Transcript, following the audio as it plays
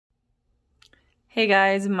Hey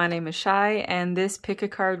guys, my name is Shai, and this pick a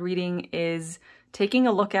card reading is taking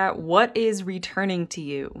a look at what is returning to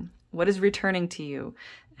you. What is returning to you?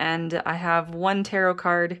 And I have one tarot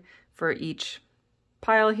card for each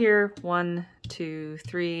pile here. 1, 2,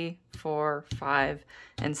 3, 4, 5,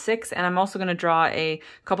 and 6. And I'm also going to draw a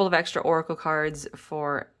couple of extra oracle cards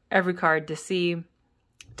for every card to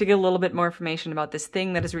get a little bit more information about this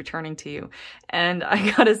thing that is returning to you. And I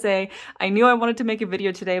gotta say, I knew I wanted to make a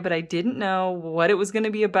video today, but I didn't know what it was going to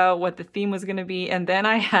be about, what the theme was going to be. And then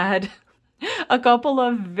I had a couple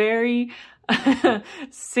of very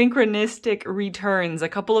synchronistic returns, a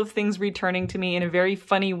couple of things returning to me in a very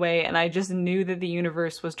funny way. And I just knew that the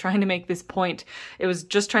universe was trying to make this point. It was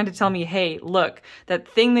just trying to tell me, hey, look, that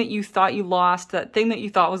thing that you thought you lost, that thing that you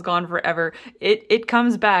thought was gone forever, it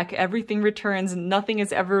comes back. Everything returns. Nothing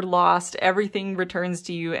is ever lost. Everything returns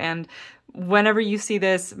to you. And whenever you see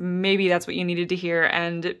this, maybe that's what you needed to hear.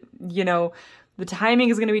 And, you know, the timing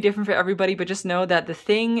is going to be different for everybody, but just know that the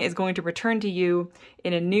thing is going to return to you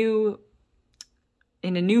in a new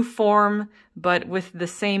form, but with the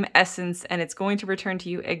same essence, and it's going to return to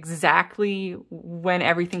you exactly when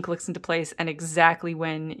everything clicks into place and exactly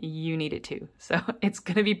when you need it to. So it's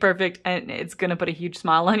going to be perfect, and it's going to put a huge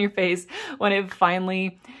smile on your face when it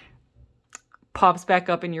finally pops back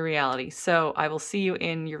up in your reality. So I will see you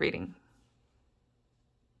in your reading.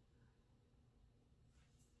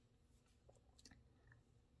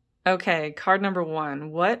 Okay, card number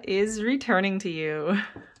 1. What is returning to you?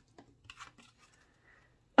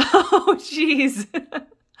 Oh, jeez.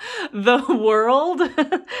 The world?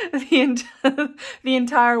 The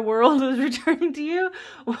entire world is returning to you?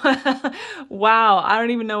 Wow, I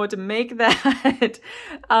don't even know what to make that.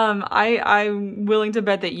 I'm willing to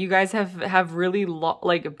bet that you guys have really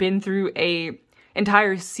been through a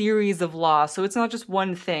entire series of loss. So it's not just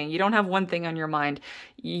one thing. You don't have one thing on your mind.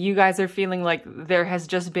 You guys are feeling like there has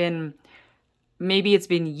just been, maybe it's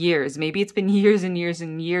been years, maybe it's been years and years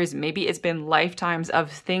and years, maybe it's been lifetimes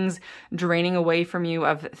of things draining away from you,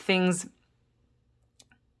 of things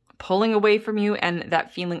pulling away from you, and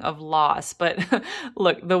that feeling of loss. But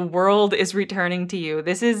look, the world is returning to you.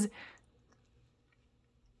 This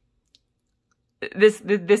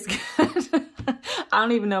I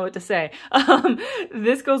don't even know what to say.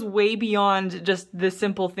 This goes way beyond just the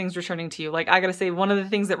simple things returning to you. Like, I gotta say, one of the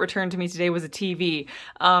things that returned to me today was a TV.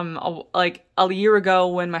 Like a year ago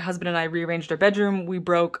when my husband and I rearranged our bedroom, we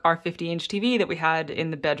broke our 50-inch TV that we had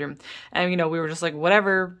in the bedroom. And, you know, we were just like,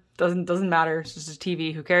 whatever, doesn't matter. It's just a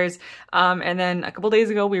TV, who cares? And then a couple days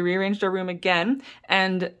ago, we rearranged our room again,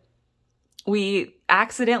 and we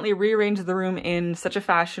accidentally rearranged the room in such a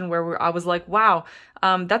fashion where I was like, wow,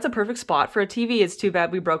 that's a perfect spot for a TV. It's too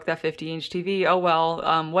bad we broke that 50-inch TV. Oh,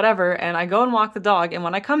 well, whatever. And I go and walk the dog. And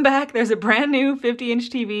when I come back, there's a brand new 50-inch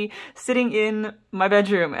TV sitting in my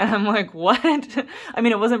bedroom. And I'm like, what? I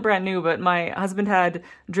mean, it wasn't brand new, but my husband had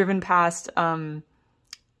driven past,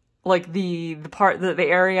 like the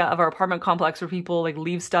area of our apartment complex where people like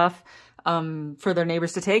leave stuff for their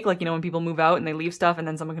neighbors to take, like, you know, when people move out and they leave stuff and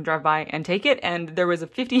then someone can drive by and take it. And there was a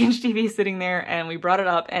 50-inch TV sitting there, and we brought it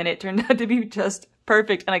up, and it turned out to be just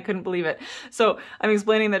perfect, and I couldn't believe it. So I'm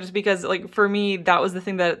explaining that just because, like, for me, that was the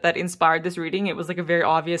thing that inspired this reading. It was like a very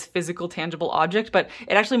obvious physical, tangible object, but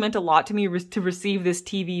it actually meant a lot to me to receive this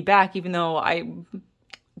TV back, even though I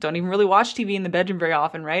don't even really watch TV in the bedroom very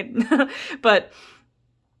often, right? But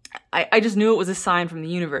I just knew it was a sign from the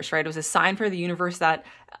universe, right? It was a sign for the universe that,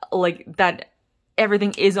 like, that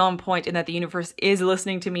everything is on point, and that the universe is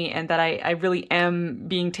listening to me, and that I really am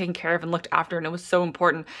being taken care of and looked after, and it was so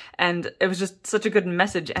important. And it was just such a good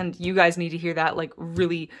message, and you guys need to hear that, like,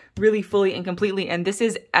 really, really fully and completely. And this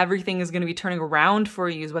is, everything is going to be turning around for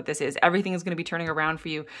you, is what this is. Everything is going to be turning around for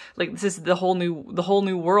you. Like, this is the whole new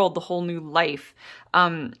world, the whole new life.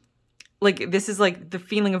 Like, this is like the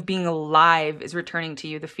feeling of being alive is returning to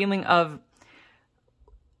you. The feeling of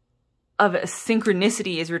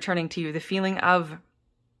synchronicity is returning to you. The feeling of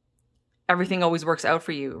everything always works out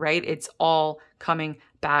for you, right? It's all coming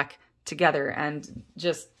back together. And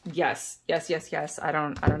just yes. I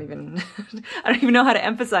don't even I don't even know how to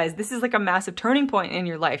emphasize. This is like a massive turning point in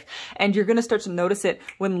your life, and you're going to start to notice it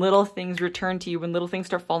when little things return to you, when little things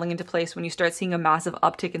start falling into place, when you start seeing a massive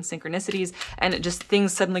uptick in synchronicities and just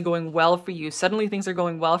things suddenly going well for you. Suddenly things are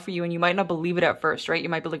going well for you, and you might not believe it at first, right? You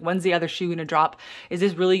might be like, when's the other shoe going to drop? Is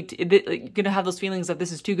this really going to have those feelings of,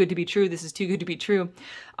 this is too good to be true? This is too good to be true.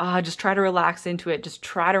 Just try to relax into it. Just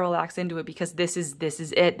try to relax into it, because this is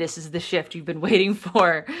it. This is the shift you've been waiting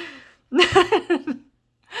for.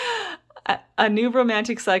 A new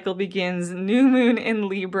romantic cycle begins, new moon in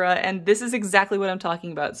Libra, and this is exactly what I'm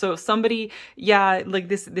talking about. So somebody, yeah, like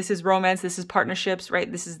this is romance, this is partnerships,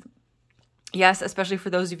 right? This is, yes, especially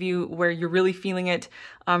for those of you where you're really feeling it,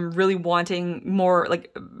 really wanting more,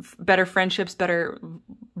 like better friendships, better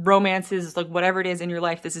romances, like whatever it is in your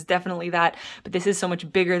life, this is definitely that, but this is so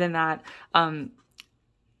much bigger than that.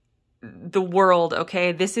 The world,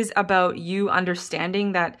 okay? This is about you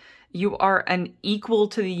understanding that you are an equal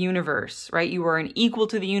to the universe, right? You are an equal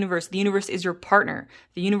to the universe. The universe is your partner.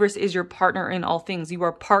 The universe is your partner in all things. You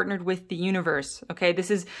are partnered with the universe, okay? This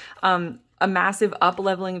is a massive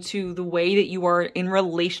up-leveling to the way that you are in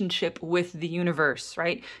relationship with the universe,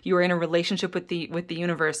 right? You are in a relationship with the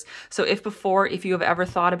universe. So if you have ever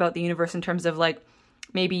thought about the universe in terms of like,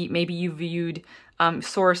 maybe you viewed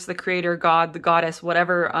source, the creator, God, the goddess,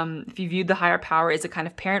 whatever, if you viewed the higher power as a kind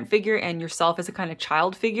of parent figure and yourself as a kind of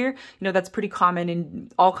child figure, you know, that's pretty common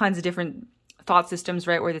in all kinds of different thought systems,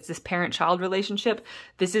 right? Where it's this parent-child relationship.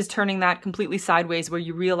 This is turning that completely sideways, where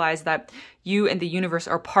you realize that you and the universe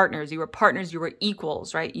are partners. You are partners, you are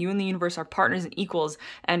equals, right? You and the universe are partners and equals.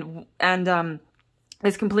 And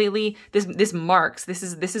this completely, this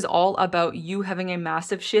is all about you having a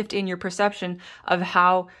massive shift in your perception of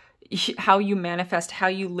how you manifest, how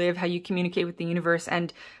you live, how you communicate with the universe,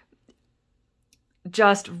 and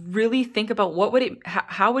just really think about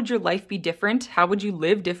how would your life be different? How would you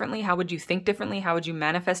live differently? How would you think differently? How would you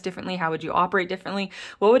manifest differently? How would you operate differently?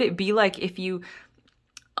 What would it be like if you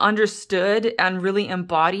understood and really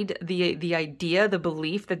embodied the idea, the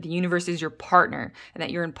belief that the universe is your partner and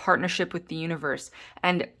that you're in partnership with the universe?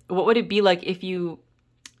 And what would it be like if you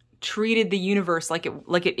treated the universe like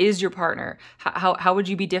it is your partner? How would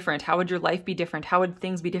you be different? How would your life be different? How would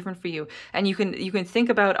things be different for you? And you can think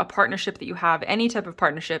about a partnership that you have, any type of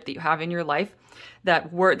partnership that you have in your life that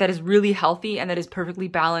is really healthy and that is perfectly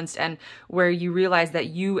balanced, and where you realize that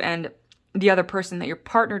you and the other person that you're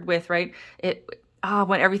partnered with, right?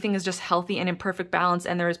 When everything is just healthy and in perfect balance,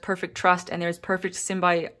 and there is perfect trust, and there's perfect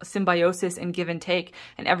symbiosis and give and take,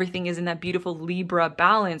 and everything is in that beautiful Libra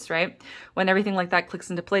balance, right? When everything like that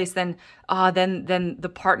clicks into place, then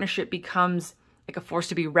the partnership becomes like a force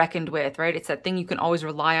to be reckoned with, right? It's that thing you can always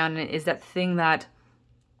rely on, and it is that thing that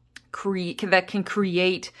can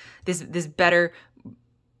create this better,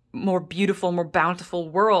 more beautiful, more bountiful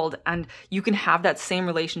world. And you can have that same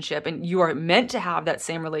relationship, and you are meant to have that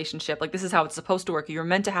same relationship. Like, this is how it's supposed to work. You're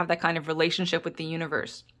meant to have that kind of relationship with the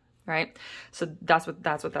universe, right? So that's what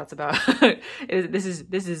that's about. This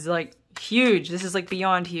is like huge. This is like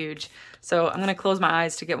beyond huge. So I'm going to close my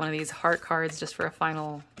eyes to get one of these heart cards just for a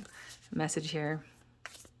final message here.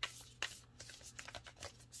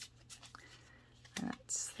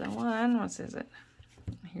 That's the one. What is it?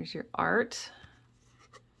 Here's your art.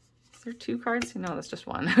 Is there two cards? No, that's just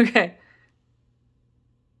one. Okay.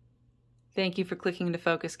 Thank you for clicking into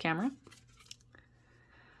focus, camera.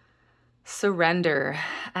 Surrender.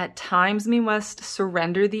 At times we must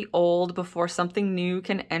surrender the old before something new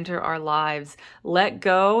can enter our lives. Let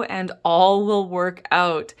go and all will work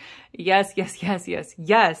out. Yes, yes, yes, yes,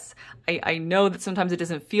 yes. I know that sometimes it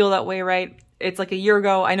doesn't feel that way, right? It's like a year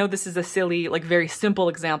ago. I know this is a silly, like very simple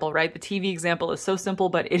example, right? The TV example is so simple,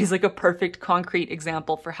 but it is like a perfect concrete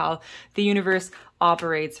example for how the universe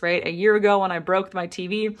operates, right? A year ago when I broke my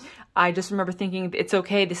TV, I just remember thinking, it's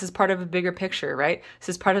okay. This is part of a bigger picture, right? This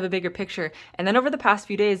is part of a bigger picture. And then over the past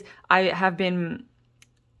few days, I have been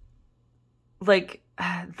like,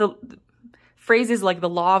 the phrases like the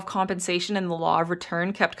law of compensation and the law of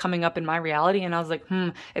return kept coming up in my reality. And I was like,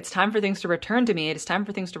 it's time for things to return to me. It is time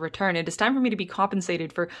for things to return. It is time for me to be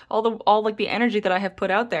compensated for all like the energy that I have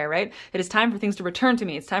put out there, right? It is time for things to return to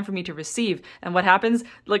me. It's time for me to receive. And what happens?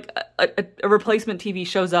 Like a replacement TV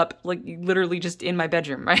shows up, like literally just in my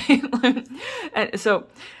bedroom, right? And so,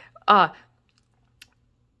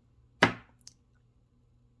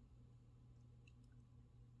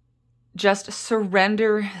 just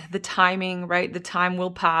surrender the timing, right? The time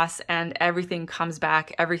will pass and everything comes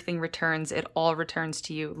back. Everything returns. It all returns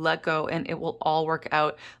to you. Let go and it will all work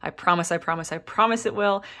out. I promise, I promise, I promise it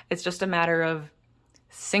will. It's just a matter of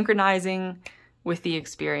synchronizing with the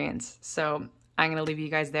experience. So I'm going to leave you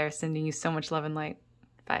guys there, sending you so much love and light.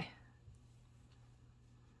 Bye.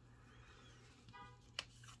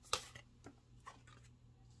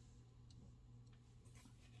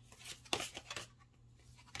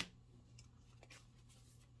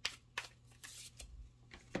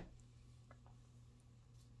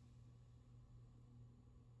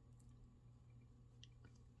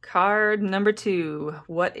 Card number 2.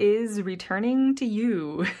 What is returning to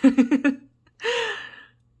you?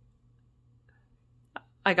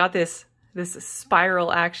 I got this. this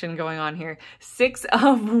spiral action going on here. 6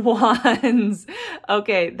 of Wands.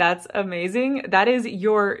 Okay, that's amazing. That is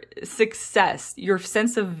your success, your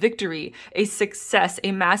sense of victory, a success,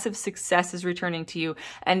 a massive success is returning to you.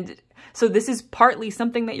 And so this is partly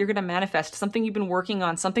something that you're going to manifest, something you've been working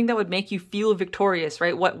on, something that would make you feel victorious,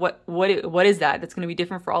 right? What is that? That's going to be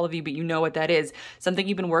different for all of you, but you know what that is. Something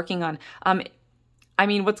you've been working on. I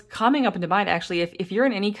mean, what's coming up into mind actually, if you're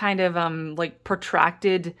in any kind of like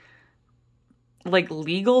protracted like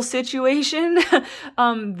legal situation,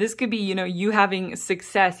 this could be, you know, you having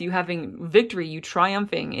success, you having victory, you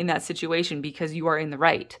triumphing in that situation because you are in the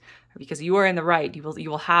right. Because you are in the right, you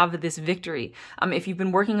will have this victory. If you've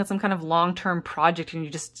been working on some kind of long-term project and you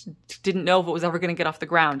just didn't know if it was ever going to get off the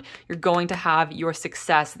ground, you're going to have your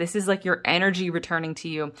success. This is like your energy returning to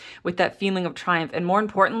you with that feeling of triumph. And more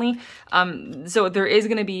importantly, so there is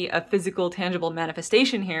going to be a physical, tangible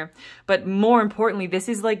manifestation here. But more importantly, this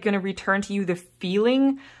is like going to return to you the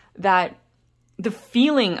feeling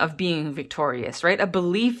of being victorious, right? A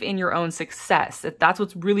belief in your own success. That's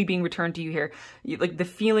what's really being returned to you here. Like the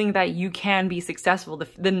feeling that you can be successful,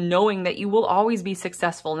 the knowing that you will always be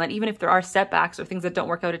successful, and that even if there are setbacks or things that don't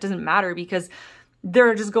work out, it doesn't matter because there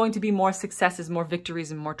are just going to be more successes, more victories,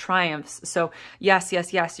 and more triumphs. So yes,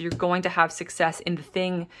 you're going to have success in the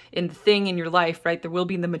thing in your life, right? There will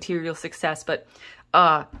be the material success, but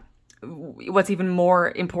what's even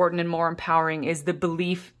more important and more empowering is the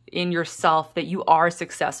belief in yourself that you are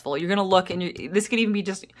successful. You're going to look and this could even be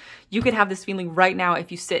just, you could have this feeling right now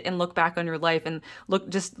if you sit and look back on your life and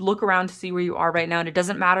look around to see where you are right now. And it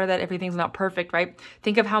doesn't matter that everything's not perfect, right?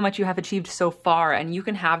 Think of how much you have achieved so far, and you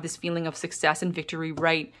can have this feeling of success and victory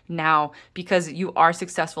right now because you are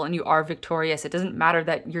successful and you are victorious. It doesn't matter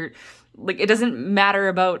that it doesn't matter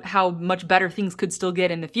about how much better things could still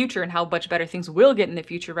get in the future and how much better things will get in the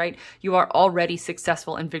future, right? You are already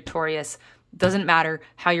successful and victorious. Doesn't matter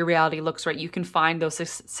how your reality looks, right? You can find those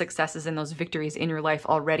successes and those victories in your life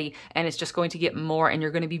already, and it's just going to get more, and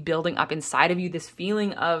you're going to be building up inside of you this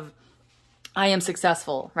feeling of I am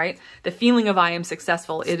successful, right? The feeling of I am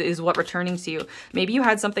successful, it is what returning to you. Maybe you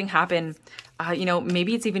had something happen,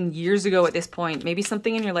 maybe it's even years ago at this point. Maybe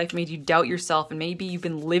something in your life made you doubt yourself, and maybe you've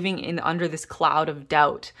been living under this cloud of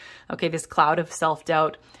doubt, okay? This cloud of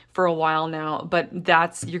self-doubt for a while now, but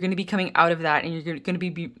you're going to be coming out of that, and you're going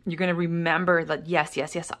to remember that yes,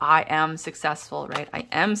 I am successful, right? I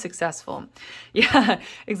am successful. Yeah,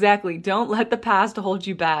 exactly. Don't let the past hold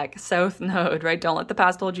you back. South Node, right? Don't let the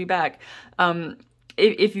past hold you back.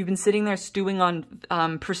 If you've been sitting there stewing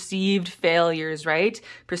on perceived failures, right?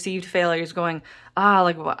 Perceived failures, going,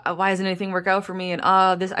 like why doesn't anything work out for me? And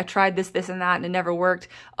I tried this and that, and it never worked.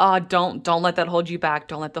 Don't let that hold you back.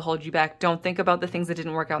 Don't let that hold you back. Don't think about the things that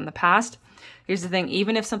didn't work out in the past. Here's the thing: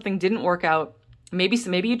 even if something didn't work out, maybe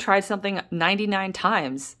you tried something 99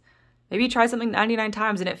 times. Maybe you tried something 99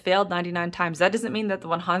 times and it failed 99 times. That doesn't mean that the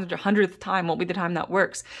 100th time won't be the time that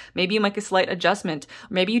works. Maybe you make a slight adjustment.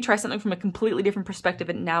 Maybe you try something from a completely different perspective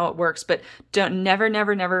and now it works. But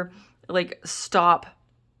never stop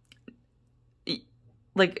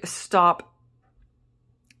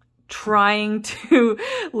trying to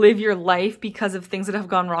live your life because of things that have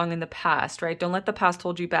gone wrong in the past, right? Don't let the past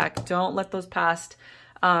hold you back. Don't let those past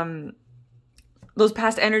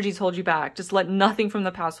energies hold you back. Just let nothing from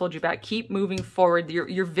the past hold you back. Keep moving forward.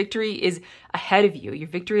 Your victory is ahead of you. Your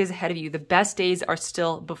victory is ahead of you. The best days are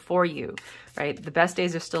still before you, right? The best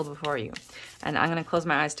days are still before you. And I'm going to close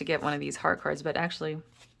my eyes to get one of these heart cards, but actually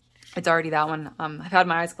it's already that one. I've had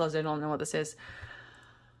my eyes closed. I don't know what this is.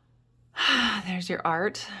 There's your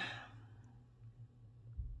art.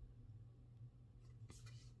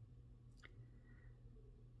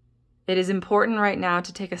 It is important right now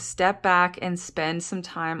to take a step back and spend some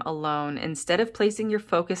time alone. Instead of placing your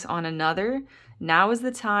focus on another, now is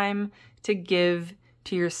the time to give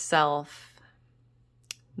to yourself.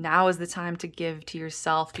 Now is the time to give to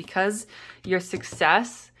yourself, because your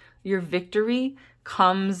success, your victory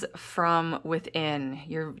comes from within.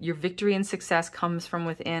 Your victory and success comes from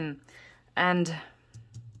within. And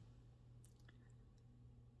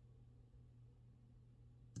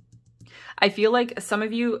I feel like some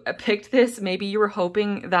of you picked this. Maybe you were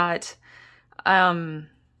hoping that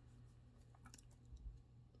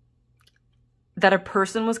that a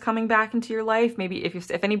person was coming back into your life. Maybe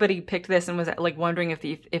if anybody picked this and was like wondering if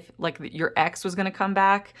your ex was going to come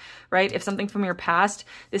back, right? If something from your past,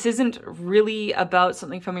 this isn't really about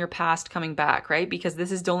something from your past coming back, right? Because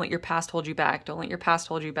this is, don't let your past hold you back. Don't let your past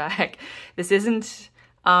hold you back. This isn't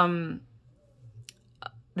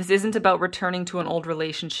This isn't about returning to an old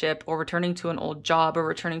relationship or returning to an old job or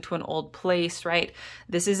returning to an old place, right?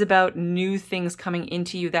 This is about new things coming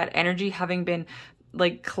into you, that energy having been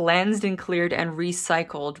like cleansed and cleared and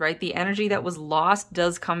recycled, right? The energy that was lost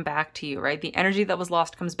does come back to you, right? The energy that was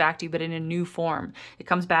lost comes back to you, but in a new form. It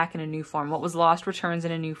comes back in a new form. What was lost returns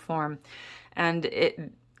in a new form. And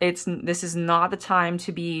this is not the time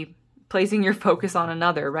to be placing your focus on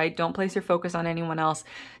another, right? Don't place your focus on anyone else.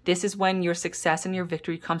 This is when your success and your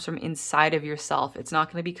victory comes from inside of yourself. It's not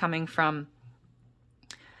going to be coming from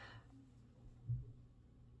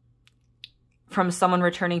someone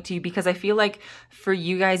returning to you, because I feel like for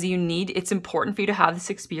you guys, it's important for you to have this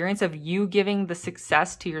experience of you giving the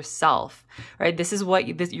success to yourself, right? This is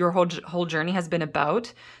what your whole journey has been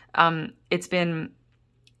about. It's been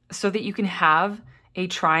so that you can have a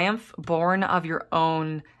triumph born of your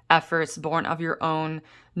own efforts, born of your own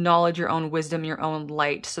knowledge, your own wisdom, your own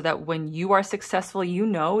light, so that when you are successful, you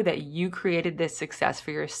know that you created this success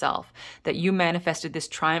for yourself, that you manifested this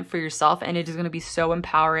triumph for yourself. And it is going to be so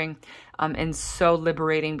empowering and so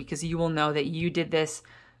liberating, because you will know that you did this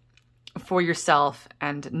for yourself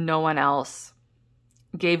and no one else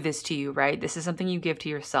gave this to you, right? This is something you give to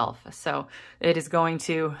yourself. So it is going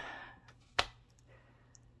to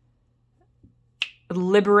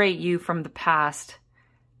liberate you from the past.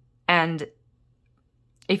 And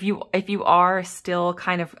if you are still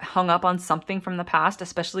kind of hung up on something from the past,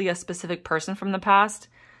 especially a specific person from the past,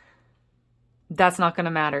 that's not going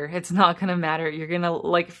to matter. It's not going to matter. You're going to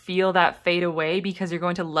like feel that fade away, because you're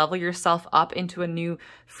going to level yourself up into a new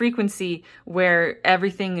frequency where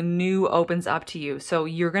everything new opens up to you. So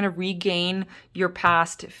you're going to regain your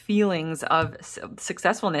past feelings of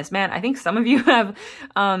successfulness. Man, I think some of you have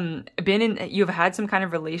you've had some kind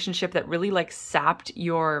of relationship that really like sapped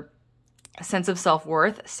your sense of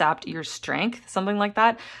self-worth, sapped your strength, something like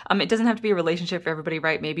that. It doesn't have to be a relationship for everybody,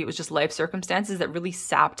 right? Maybe it was just life circumstances that really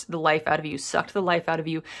sapped the life out of you, sucked the life out of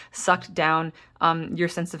you, sucked down your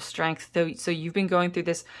sense of strength. So you've been going through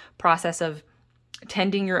this process of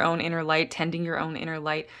tending your own inner light,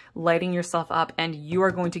 lighting yourself up, and you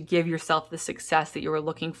are going to give yourself the success that you were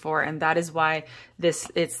looking for. And that is why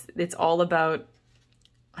it's all about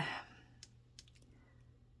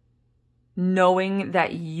knowing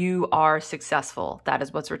that you are successful. That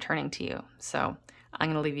is what's returning to you. So I'm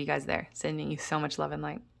going to leave you guys there. Sending you so much love and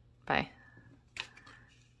light. Bye.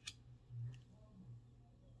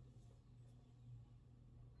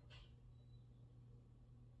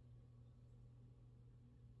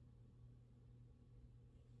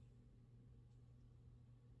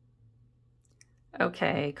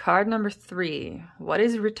 Okay, card number 3. What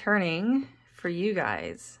is returning for you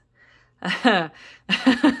guys? I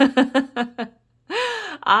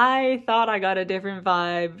thought I got a different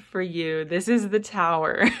vibe for you. This is the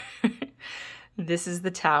Tower. This is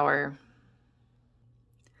the Tower.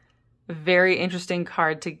 Very interesting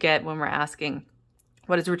card to get when we're asking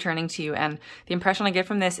what is returning to you. And the impression I get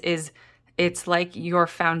from this is it's like your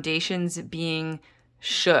foundations being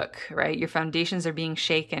shook, right? Your foundations are being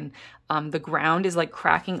shaken. The ground is like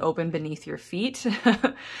cracking open beneath your feet.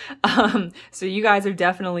 So you guys are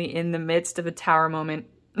definitely in the midst of a tower moment.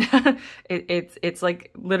 It's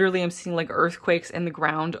like literally I'm seeing like earthquakes in the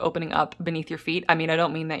ground opening up beneath your feet. I mean, I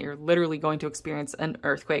don't mean that you're literally going to experience an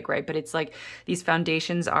earthquake, right? But it's like these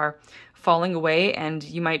foundations are falling away, and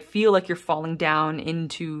you might feel like you're falling down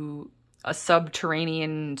into a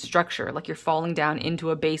subterranean structure, like you're falling down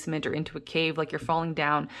into a basement or into a cave, like you're falling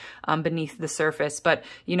down beneath the surface. But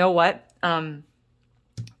you know what?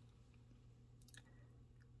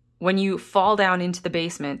 When you fall down into the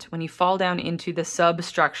basement, when you fall down into the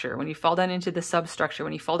substructure, when you fall down into the substructure,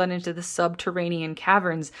 when you fall down into the subterranean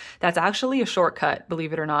caverns, that's actually a shortcut,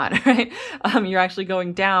 believe it or not, right? You're actually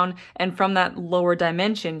going down, and from that lower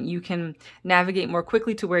dimension, you can navigate more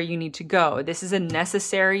quickly to where you need to go. This is a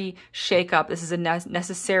necessary shakeup. This is a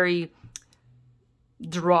necessary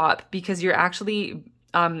drop, because you're actually,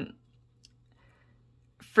 for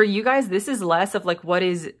you guys, this is less of like what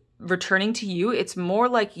is returning to you. It's more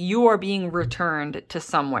like you are being returned to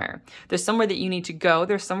somewhere. There's somewhere that you need to go.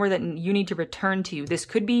 There's somewhere that you need to return to. This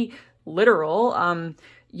could be literal.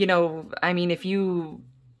 You know, I mean, if you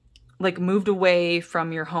like moved away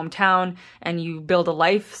from your hometown and you build a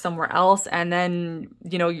life somewhere else, and then,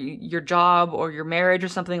 you know, your job or your marriage or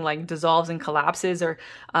something like dissolves and collapses, or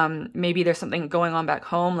maybe there's something going on back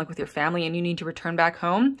home, like with your family, and you need to return back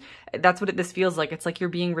home. That's what this feels like. It's like you're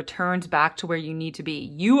being returned back to where you need to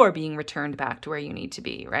be. You are being returned back to where you need to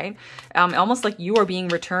be, right? Almost like you are being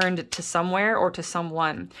returned to somewhere or to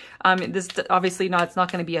someone. This obviously it's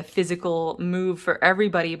not going to be a physical move for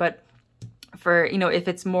everybody, but For, you know, if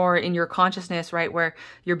it's more in your consciousness, right, where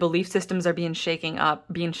your belief systems are being shaken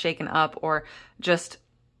up, or just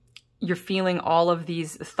you're feeling all of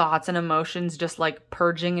these thoughts and emotions just like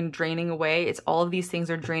purging and draining away. It's all of these things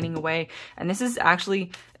are draining away. And this is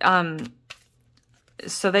actually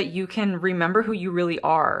so that you can remember who you really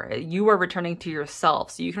are. You are returning to yourself,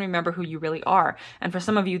 so you can remember who you really are. And for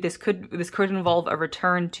some of you, this could involve a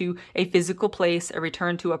return to a physical place, a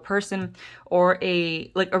return to a person, or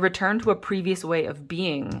a return to a previous way of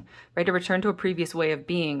being, right? A return to a previous way of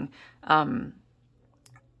being.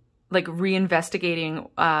 Like reinvestigating,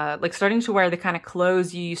 like starting to wear the kind of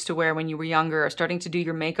clothes you used to wear when you were younger, or starting to do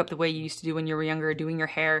your makeup the way you used to do when you were younger, doing your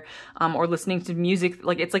hair, or listening to music.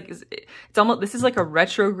 It's almost, this is like a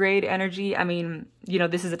retrograde energy. I mean, you know,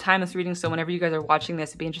 this is a timeless reading, so whenever you guys are watching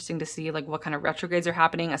this, it'd be interesting to see like what kind of retrogrades are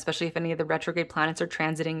happening, especially if any of the retrograde planets are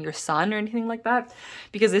transiting your sun or anything like that,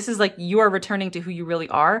 because this is like you are returning to who you really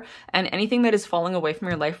are, and anything that is falling away from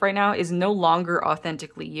your life right now is no longer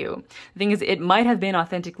authentically you. The thing is, it might have been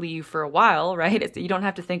authentically you for a while, right? You don't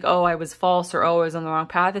have to think, oh, I was false, or oh, I was on the wrong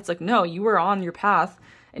path. It's like, no, you were on your path,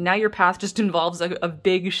 and now your path just involves a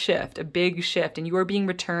big shift, and you are being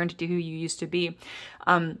returned to who you used to be.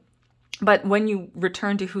 But when you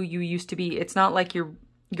return to who you used to be, it's not like you're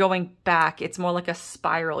going back. It's more like a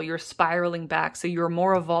spiral. You're spiraling back. So you're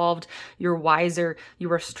more evolved, you're wiser,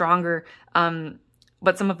 you are stronger.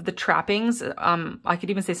 But some of the trappings, I could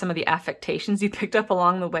even say some of the affectations you picked up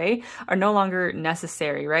along the way are no longer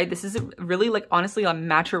necessary, right? This is really like, honestly, a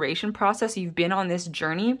maturation process. You've been on this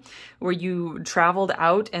journey where you traveled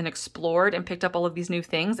out and explored and picked up all of these new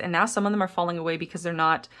things. And now some of them are falling away because they're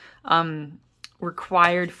not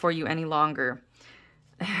required for you any longer.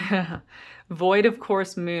 Void of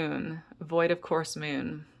course moon. Void of course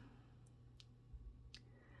moon.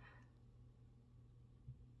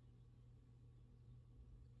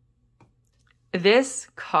 This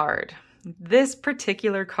card, this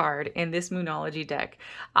particular card in this Moonology deck,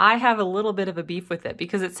 I have a little bit of a beef with it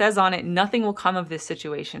because it says on it, nothing will come of this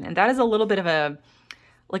situation. And that is a little bit of a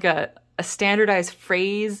standardized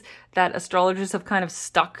phrase that astrologers have kind of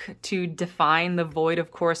stuck to define the void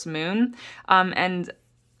of course moon. And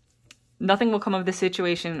nothing will come of this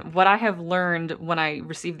situation. What I have learned when I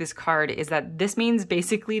received this card is that this means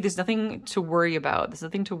basically there's nothing to worry about. There's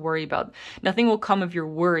nothing to worry about. Nothing will come of your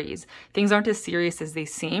worries. Things aren't as serious as they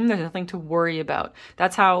seem. There's nothing to worry about.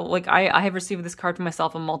 That's how, like, I have received this card for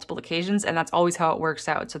myself on multiple occasions, and that's always how it works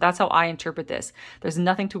out. So that's how I interpret this. There's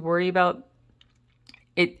nothing to worry about.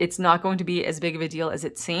 It's not going to be as big of a deal as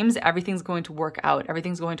it seems. Everything's going to work out.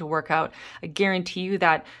 Everything's going to work out. I guarantee you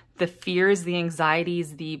that the fears, the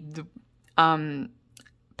anxieties, the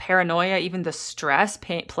paranoia, even the stress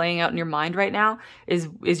playing out in your mind right now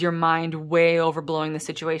is your mind way overblowing the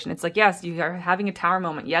situation. It's like, yes, you are having a tower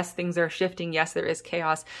moment. Yes, things are shifting. Yes, there is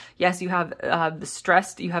chaos. Yes, you have the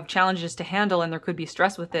stress. You have challenges to handle, and there could be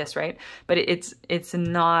stress with this, right? But it's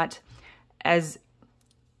not as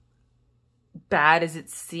bad as it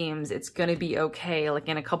seems. It's gonna be okay. Like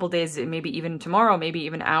in a couple days, maybe even tomorrow, maybe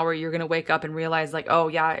even an hour, you're gonna wake up and realize like, oh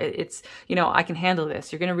yeah, it's, you know, I can handle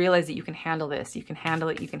this. You're gonna realize that you can handle this. You can handle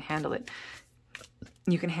it. You can handle it.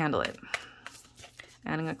 You can handle it.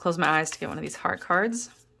 And I'm gonna close my eyes to get one of these heart cards.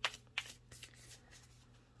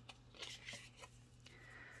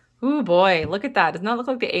 Ooh boy, look at that. Does not look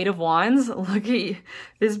like the Eight of Wands. Look at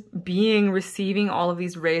this being receiving all of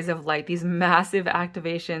these rays of light, these massive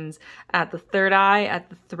activations at the third eye,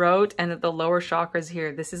 at the throat, and at the lower chakras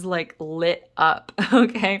here. This is like lit up,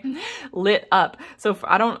 okay? Lit up. So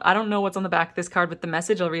I don't know what's on the back of this card with the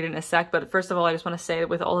message. I'll read it in a sec, but first of all, I just want to say that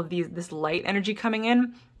with all of this light energy coming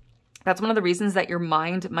in, that's one of the reasons that your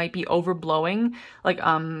mind might be overblowing like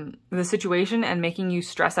the situation and making you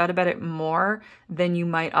stress out about it more than you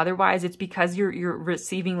might otherwise. It's because you're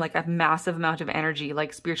receiving like a massive amount of energy,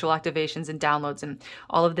 like spiritual activations and downloads, and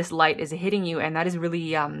all of this light is hitting you, and that is really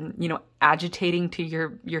you know, agitating to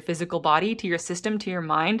your physical body, to your system, to your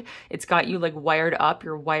mind. It's got you like wired up.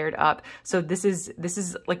 You're wired up. So this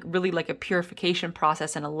is like really like a purification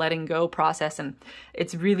process and a letting go process, and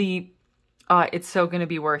it's really it's so going to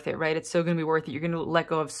be worth it, right? It's so going to be worth it. You're going to let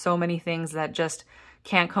go of so many things that just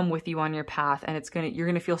can't come with you on your path, and you're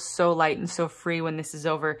going to feel so light and so free when this is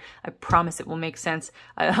over. I promise it will make sense.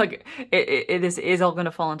 Like this is all going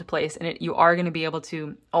to fall into place, and you are going to be able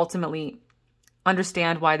to ultimately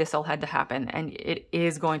understand why this all had to happen, and it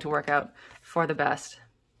is going to work out for the best.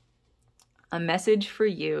 A message for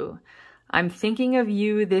you. I'm thinking of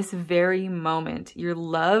you this very moment. Your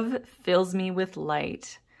love fills me with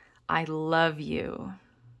light. I love you.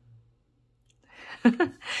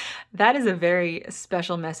 That is a very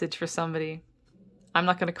special message for somebody. I'm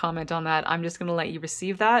not going to comment on that. I'm just going to let you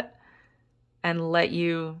receive that and let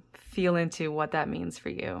you feel into what that means for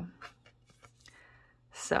you.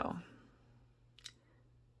 So,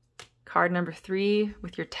 card number 3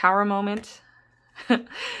 with your Tower moment.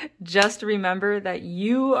 Just remember that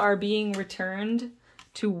you are being returned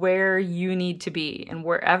to where you need to be, and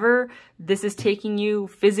wherever this is taking you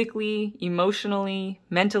physically, emotionally,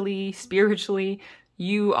 mentally, spiritually,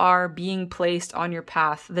 you are being placed on your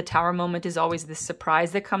path. The Tower moment is always this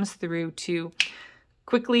surprise that comes through to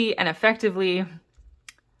quickly and effectively,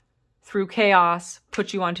 through chaos,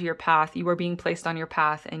 put you onto your path. You are being placed on your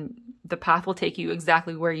path, and the path will take you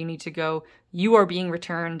exactly where you need to go. You are being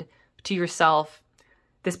returned to yourself.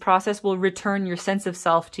 This process will return your sense of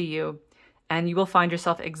self to you, and you will find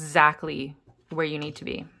yourself exactly where you need to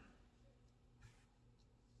be.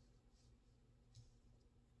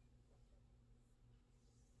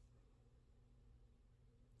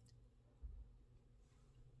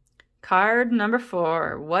 Card number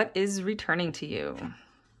 4, what is returning to you?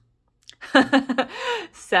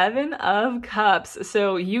 7 of Cups.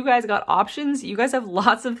 So you guys got options. You guys have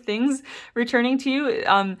lots of things returning to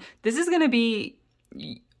you. This is going to be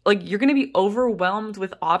like, you're going to be overwhelmed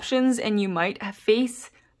with options, and you might face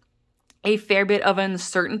a fair bit of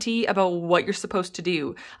uncertainty about what you're supposed to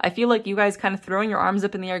do. I feel like you guys kind of throwing your arms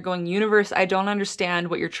up in the air going, universe, I don't understand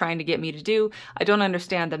what you're trying to get me to do. I don't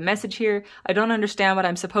understand the message here. I don't understand what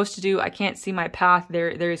I'm supposed to do. I can't see my path.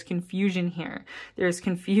 There is confusion here. There's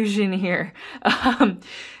confusion here.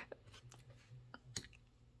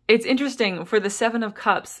 It's interesting for the 7 of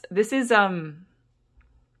Cups. This is,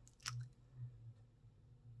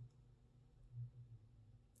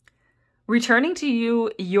 returning to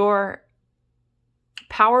you your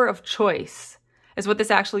power of choice is what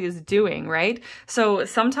this actually is doing, right? So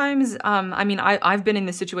sometimes, I mean, I've been in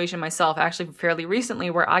this situation myself, actually fairly recently,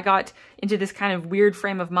 where I got into this kind of weird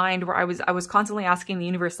frame of mind where I was constantly asking the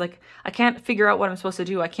universe, like, I can't figure out what I'm supposed to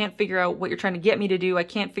do. I can't figure out what you're trying to get me to do. I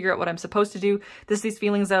can't figure out what I'm supposed to do. There's these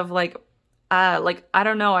feelings of like, I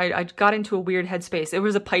don't know. I got into a weird headspace. It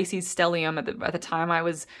was a Pisces stellium at the time. I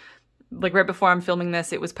was like, right before I'm filming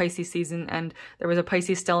this, it was Pisces season, and there was a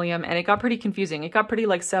Pisces stellium, and it got pretty confusing. It got pretty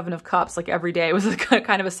like 7 of Cups, like every day. It was like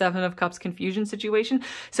kind of a 7 of Cups confusion situation.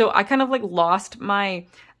 So I kind of like lost my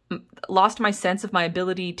sense of my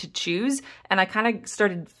ability to choose, and I kind of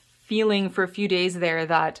started feeling for a few days there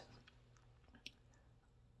that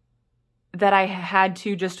I had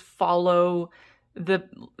to just follow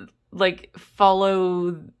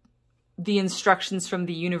the instructions from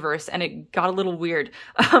the universe, and it got a little weird.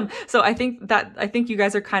 So I think you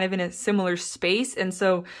guys are kind of in a similar space. And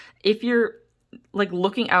so if you're like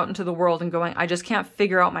looking out into the world and going, I just can't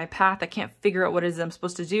figure out my path, I can't figure out what it is I'm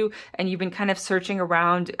supposed to do, and you've been kind of searching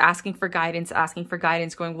around, asking for guidance,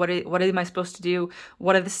 going, what am I supposed to do?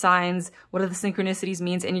 What are the signs? What are the synchronicities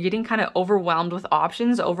means? And you're getting kind of overwhelmed with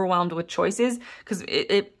options, overwhelmed with choices, because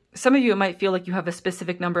some of you, it might feel like you have a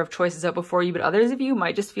specific number of choices out before you, but others of you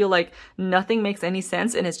might just feel like nothing makes any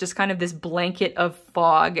sense, and it's just kind of this blanket of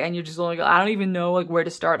fog, and you're just like, I don't even know like where to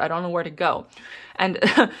start. I don't know where to go. And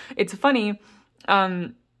it's funny,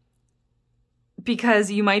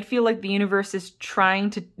 because you might feel like the universe is trying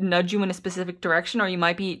to nudge you in a specific direction, or you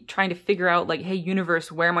might be trying to figure out like, hey,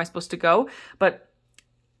 universe, where am I supposed to go? But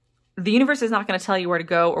the universe is not going to tell you where to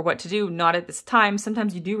go or what to do, not at this time.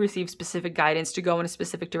 Sometimes you do receive specific guidance to go in a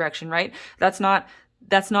specific direction, right? That's not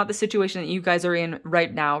the situation that you guys are in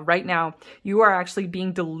right now. Right now, you are actually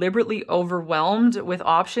being deliberately overwhelmed with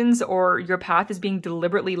options, or your path is being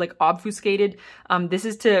deliberately like obfuscated. This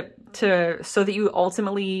is so that you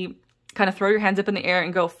ultimately kind of throw your hands up in the air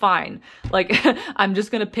and go, fine, like, I'm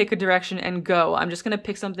just going to pick a direction and go. I'm just going to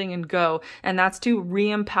pick something and go. And that's to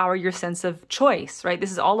re-empower your sense of choice, right?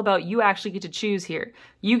 This is all about you actually get to choose here.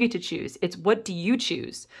 You get to choose. It's what do you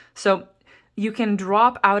choose? So you can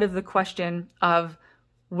drop out of the question of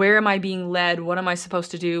where am I being led? What am I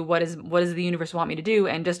supposed to do? What does the universe want me to do?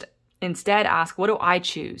 And just instead ask, what do I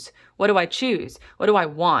choose? What do I choose? What do I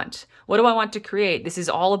want? What do I want to create? This is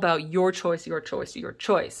all about your choice, your choice, your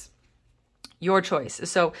choice. Your choice.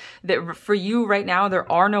 So that for you right now, there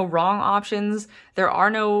are no wrong options. There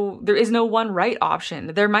is no one right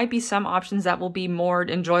option. There might be some options that will be more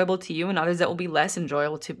enjoyable to you and others that will be less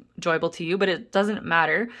enjoyable to you, but it doesn't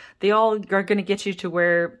matter. They all are going to get you to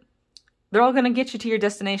they're all going to get you to your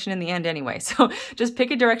destination in the end anyway. So just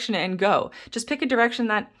pick a direction and go. Just pick a direction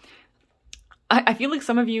that I feel like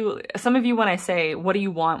some of you, when I say, what do you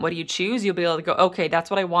want? What do you choose? You'll be able to go, okay, that's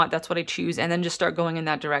what I want. That's what I choose. And then just start going in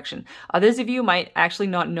that direction. Others of you might actually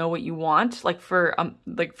not know what you want, like for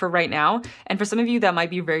right now. And for some of you, that might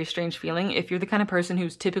be a very strange feeling. If you're the kind of person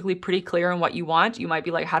who's typically pretty clear on what you want, you might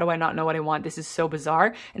be like, how do I not know what I want? This is so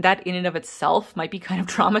bizarre. And that in and of itself might be kind of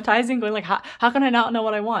traumatizing, going like, how can I not know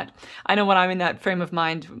what I want? I know when I'm in that frame of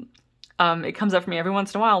mind, it comes up for me every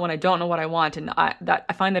once in a while when I don't know what I want, and I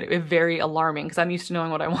find that it very alarming because I'm used to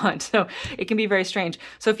knowing what I want. So it can be very strange.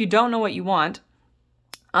 So if you don't know what you want,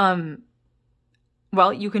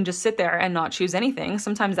 well, you can just sit there and not choose anything.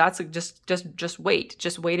 Sometimes that's just wait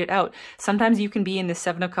it out. Sometimes you can be in the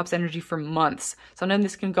Seven of Cups energy for months. Sometimes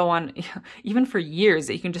this can go on even for years,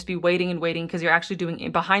 that you can just be waiting and waiting because you're actually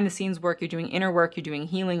doing behind the scenes work, you're doing inner work, you're doing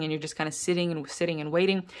healing, and you're just kind of sitting and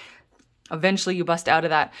waiting. Eventually you bust out of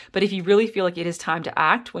that. But if you really feel like it is time to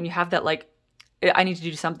act, when you have that like, I need to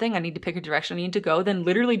do something, I need to pick a direction, I need to go, then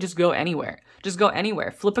literally just go anywhere. Just go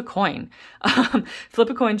anywhere. Flip a coin. Flip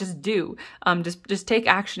a coin, just do. Just take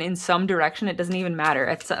action in some direction. It doesn't even matter.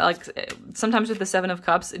 It's like sometimes with the Seven of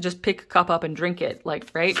Cups, just pick a cup up and drink it. Like,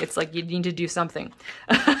 right? It's like you need to do something.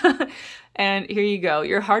 And here you go.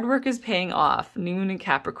 Your hard work is paying off. Moon and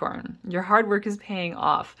Capricorn. Your hard work is paying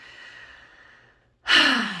off.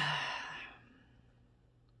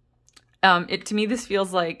 To me, this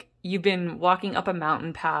feels like you've been walking up a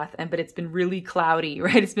mountain path, but it's been really cloudy,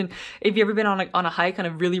 right? If you've ever been on a hike on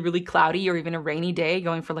a really, really cloudy or even a rainy day,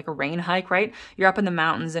 going for like a rain hike, right? You're up in the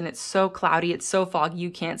mountains and it's so cloudy, it's so foggy,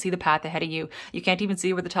 you can't see the path ahead of you. You can't even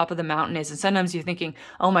see where the top of the mountain is. And sometimes you're thinking,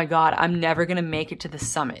 oh my God, I'm never going to make it to the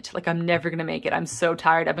summit. Like, I'm never going to make it. I'm so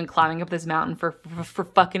tired. I've been climbing up this mountain for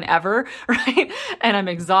fucking ever, right? And I'm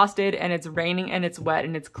exhausted, and it's raining and it's wet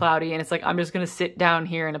and it's cloudy. And it's like, I'm just going to sit down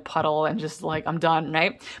here in a puddle and just like, I'm done,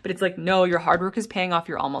 right? But it's like, no, your hard work is paying off.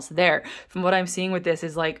 You're almost there. From what I'm seeing with this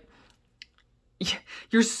is like,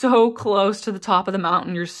 you're so close to the top of the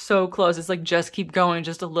mountain. You're so close. It's like, just keep going,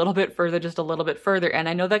 just a little bit further, just a little bit further. And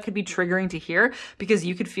I know that could be triggering to hear, because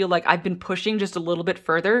you could feel like I've been pushing just a little bit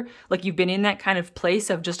further. Like you've been in that kind of place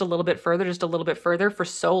of just a little bit further for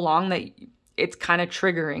so long that it's kind of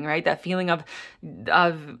triggering, right? That feeling of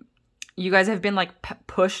you guys have been like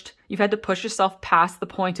pushed. You've had to push yourself past the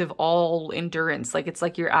point of all endurance. Like, it's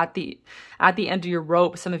like you're at the end of your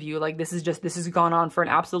rope. Some of you, like, this has gone on for an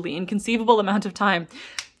absolutely inconceivable amount of time.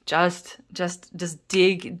 Just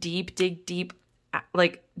dig deep.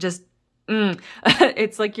 Like,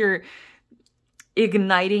 it's like you're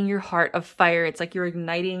igniting your heart of fire. It's like you're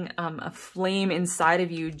igniting a flame inside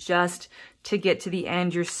of you just to get to the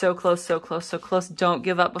end. You're so close, so close, so close. Don't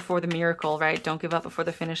give up before the miracle, right? Don't give up before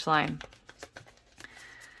the finish line.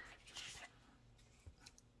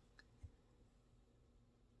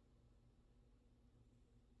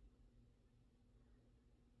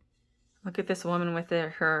 Look at this woman with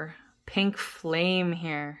her pink flame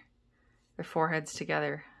here. Their foreheads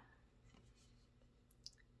together.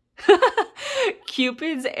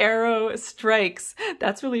 Cupid's arrow strikes.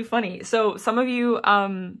 That's really funny. So some of you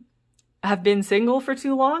have been single for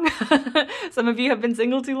too long. Some of you have been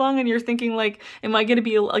single too long, and you're thinking like, am I going to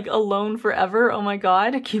be like alone forever? Oh my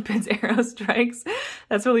God, Cupid's arrow strikes.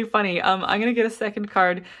 That's really funny. I'm going to get a second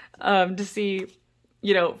card to see,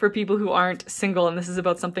 you know, for people who aren't single, and this is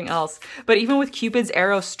about something else. But even with Cupid's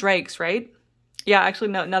arrow strikes, right? Yeah, actually,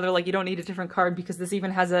 no, now they're like, you don't need a different card, because this even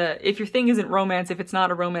has if your thing isn't romance, if it's not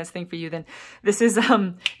a romance thing for you, then this is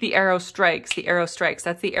the arrow strikes. The arrow strikes.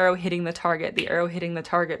 That's the arrow hitting the target. The arrow hitting the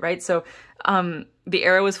target, right? So the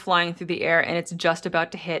arrow is flying through the air, and it's just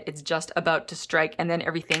about to hit. It's just about to strike, and then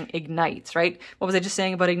everything ignites, right? What was I just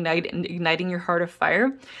saying about igniting your heart of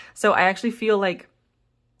fire? So I actually feel like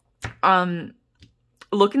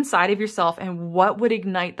look inside of yourself, and what would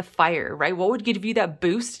ignite the fire, right? What would give you that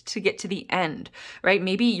boost to get to the end, right?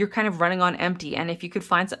 Maybe you're kind of running on empty, and if you could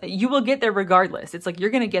find you will get there regardless. It's like, you're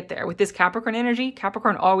going to get there with this Capricorn energy.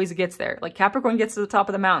 Capricorn always gets there. Like, Capricorn gets to the top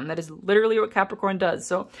of the mountain. That is literally what Capricorn does.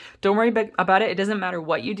 So don't worry about it. It doesn't matter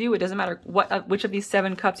what you do. It doesn't matter which of these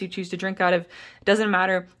 7 cups you choose to drink out of. It doesn't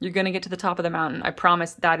matter. You're going to get to the top of the mountain. I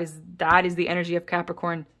promise. That is the energy of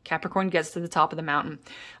Capricorn. Capricorn gets to the top of the mountain.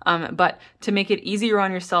 But to make it easier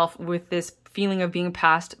on yourself with this feeling of being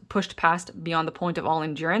pushed past beyond the point of all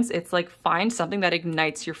endurance, it's like, find something that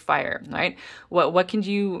ignites your fire, right? What can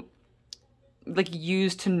you like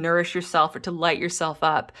use to nourish yourself or to light yourself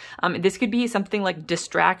up. This could be something like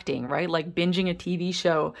distracting, right? Like binging a TV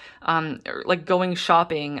show, or like going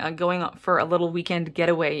shopping, going for a little weekend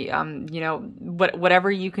getaway, you know,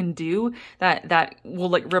 whatever you can do that will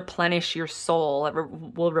like replenish your soul,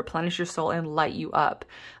 will replenish your soul and light you up.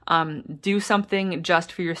 Do something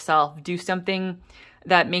just for yourself. Do something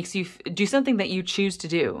that makes you, do something that you choose to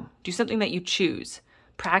do. Do something that you choose.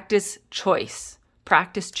 Practice choice.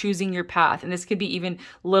 Practice choosing your path. And this could be even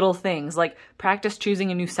little things like practice choosing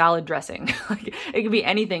a new salad dressing. Like it could be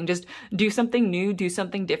anything. Just do something new, do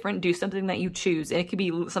something different, do something that you choose. And it could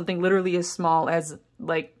be something literally as small as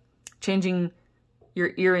like changing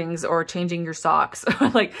your earrings or changing your socks,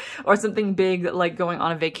 or something big like going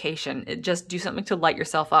on a vacation. Just do something to light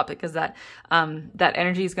yourself up, because that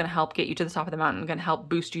energy is going to help get you to the top of the mountain, going to help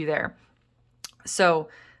boost you there. So,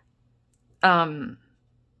 that's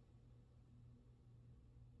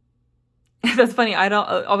funny.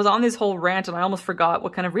 I was on this whole rant and I almost forgot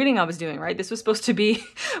what kind of reading I was doing, right? This was supposed to be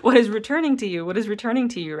what is returning to you. What is returning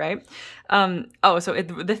to you, right?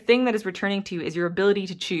 The thing that is returning to you is your ability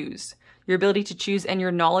to choose. Your ability to choose and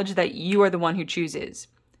your knowledge that you are the one who chooses.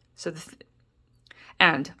 So,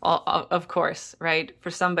 of course, right?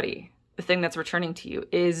 For somebody, the thing that's returning to you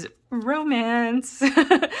is romance,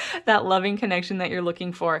 that loving connection that you're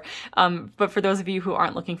looking for. But for those of you who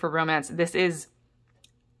aren't looking for romance, this is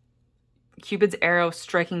Cupid's arrow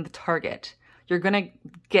striking the target. You're going to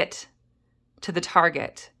get to the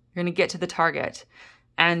target. You're going to get to the target.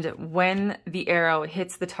 And when the arrow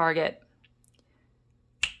hits the target,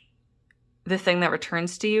 the thing that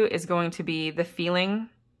returns to you is going to be the feeling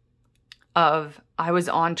of, I was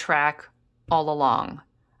on track all along.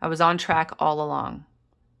 I was on track all along.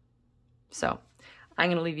 So I'm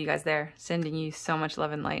going to leave you guys there, sending you so much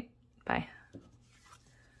love and light. Bye.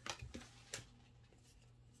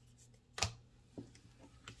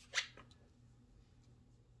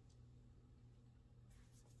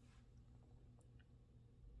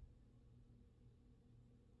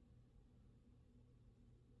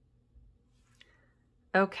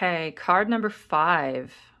 Okay, card number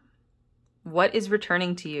 5. What is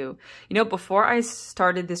returning to you? You know, before I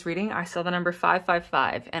started this reading, I saw the number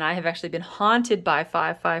 555, and I have actually been haunted by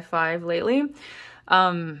 555 lately.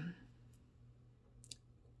 I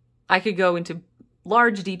could go into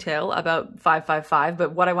large detail about 555,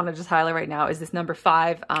 but what I want to just highlight right now is this number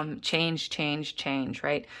 5, change,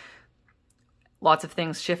 right? Lots of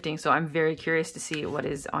things shifting, so I'm very curious to see what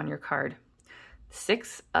is on your card.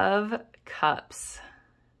 6 of Cups.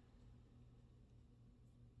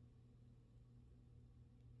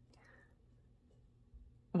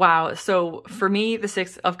 Wow. So for me, the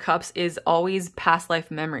 6 of Cups is always past life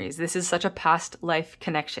memories. This is such a past life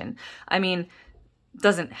connection. I mean,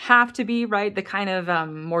 doesn't have to be, right? The kind of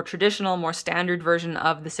more traditional, more standard version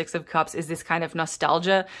of the 6 of Cups is this kind of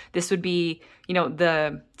nostalgia. This would be, you know,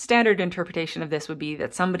 the standard interpretation of this would be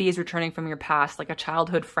that somebody is returning from your past, like a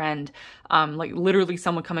childhood friend, like literally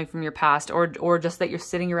someone coming from your past, or just that you're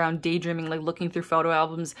sitting around daydreaming, like looking through photo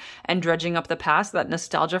albums and dredging up the past, that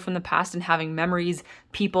nostalgia from the past, and having memories,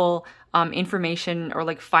 people, information, or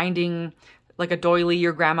like finding like a doily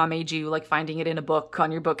your grandma made you, like finding it in a book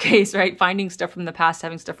on your bookcase, right? Finding stuff from the past,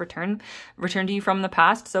 having stuff return to you from the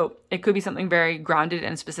past. So it could be something very grounded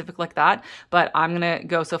and specific like that. But I'm going to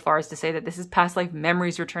go so far as to say that this is past life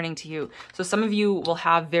memories returning to you. So some of you will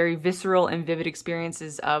have very visceral and vivid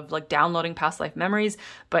experiences of like downloading past life memories.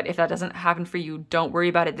 But if that doesn't happen for you, don't worry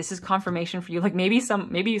about it. This is confirmation for you. Like maybe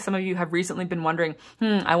some of you have recently been wondering,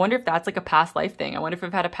 I wonder if that's like a past life thing. I wonder if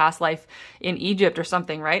I've had a past life in Egypt or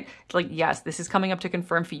something, right? It's like, yes, this is coming up to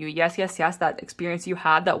confirm for you. Yes, that experience you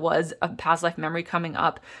had, that was a past life memory coming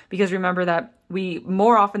up. Because remember that we,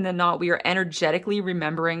 more often than not, we are energetically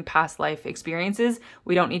remembering past life experiences.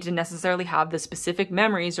 We don't need to necessarily have the specific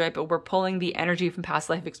memories, right? But we're pulling the energy from past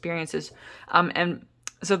life experiences. And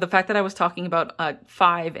so the fact that I was talking about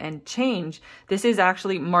 5 and change, this is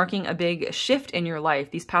actually marking a big shift in your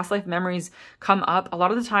life. These past life memories come up. A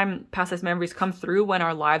lot of the time, past life memories come through when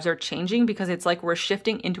our lives are changing, because it's like we're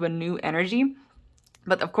shifting into a new energy.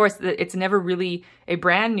 But of course, it's never really a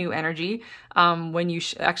brand new energy. When you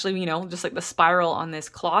actually, you know, just like the spiral on this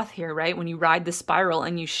cloth here, right? When you ride the spiral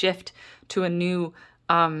and you shift to a new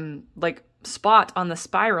like spot on the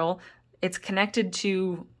spiral, it's connected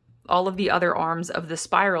to all of the other arms of the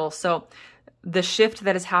spiral. So the shift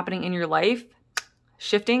that is happening in your life,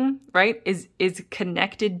 shifting, right, is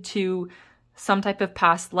connected to some type of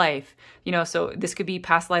past life, you know. So this could be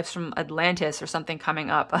past lives from Atlantis or something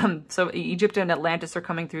coming up. So Egypt and Atlantis are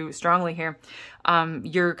coming through strongly here.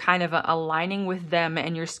 You're kind of aligning with them,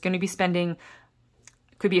 and you're going to be spending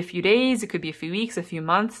could be a few days, it could be a few weeks, a few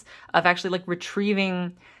months of actually like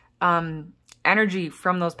retrieving energy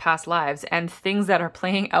from those past lives. And things that are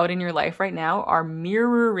playing out in your life right now are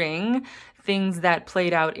mirroring things that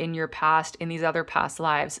played out in your past, in these other past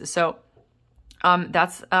lives. So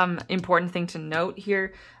that's important thing to note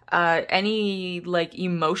here. Any like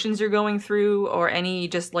emotions you're going through, or any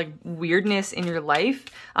just like weirdness in your life,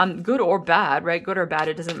 good or bad, right? Good or bad,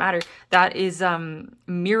 it doesn't matter. That is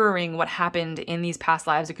mirroring what happened in these past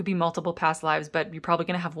lives. It could be multiple past lives, but you're probably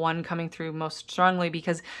going to have one coming through most strongly,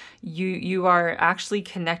 because you are actually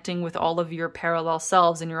connecting with all of your parallel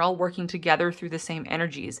selves, and you're all working together through the same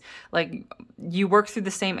energies. Like, you work through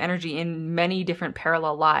the same energy in many different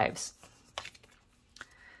parallel lives.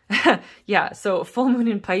 Yeah, so full moon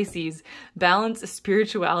in Pisces, balance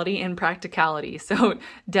spirituality and practicality. So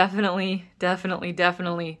definitely, this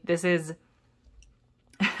is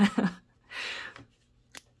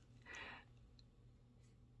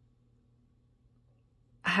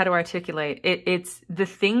how to articulate it. It's the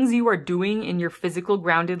things you are doing in your physical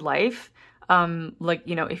grounded life. Like,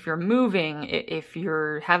 you know, if you're moving, if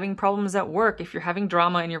you're having problems at work, if you're having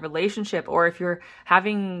drama in your relationship, or if you're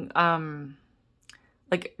having,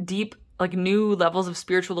 like deep, like new levels of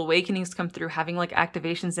spiritual awakenings come through, having like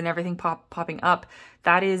activations and everything popping up,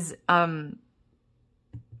 that is the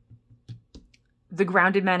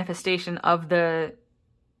grounded manifestation of the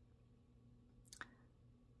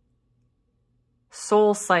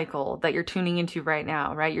soul cycle that you're tuning into right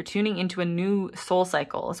now, right? You're tuning into a new soul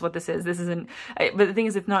cycle is what this is. This isn't, but the thing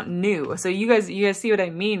is, it's not new. So you guys see what I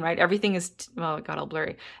mean, right? Everything is, well, it got all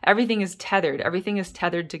blurry. Everything is tethered. Everything is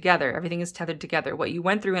tethered together. Everything is tethered together. What you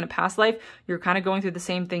went through in a past life, you're kind of going through the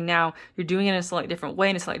same thing now. You're doing it in a slightly different way,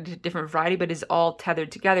 in a slightly different variety, but it's all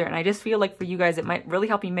tethered together. And I just feel like for you guys, it might really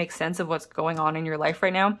help you make sense of what's going on in your life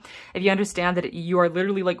right now. If you understand that you are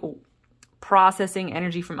literally like processing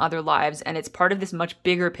energy from other lives, and it's part of this much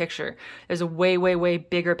bigger picture. There's a way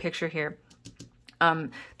bigger picture here,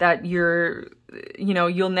 that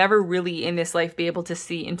you'll never really in this life be able to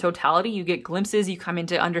see in totality. You get glimpses, you come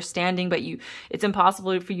into understanding, but it's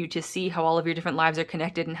impossible for you to see how all of your different lives are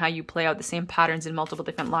connected and how you play out the same patterns in multiple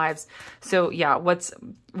different lives. So yeah, what's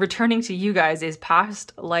returning to you guys is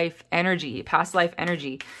past life energy.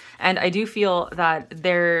 And I do feel that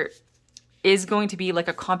there is going to be like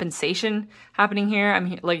a compensation happening here.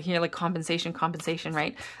 I'm like compensation,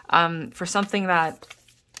 right? For something that,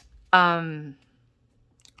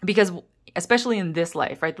 because especially in this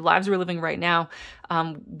life, right? The lives we're living right now,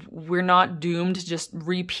 we're not doomed to just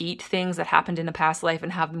repeat things that happened in a past life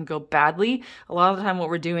and have them go badly. A lot of the time what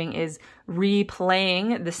we're doing is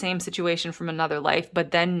replaying the same situation from another life,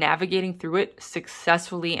 but then navigating through it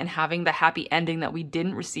successfully and having the happy ending that we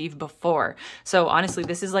didn't receive before. So honestly,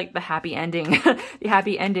 this is like the happy ending, the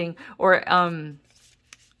happy ending, or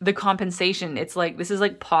the compensation. It's like, this is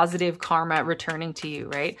like positive karma returning to you,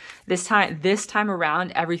 right? This time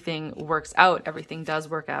around, everything works out. Everything does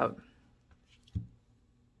work out.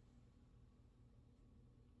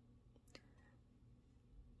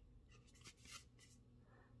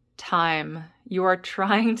 Time. You are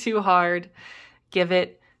trying too hard. Give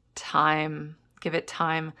it time. Give it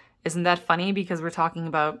time. Isn't that funny? Because we're talking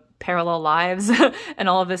about parallel lives and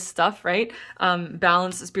all of this stuff, right?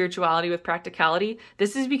 Balance spirituality with practicality.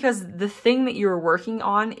 This is because the thing that you're working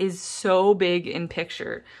on is so big in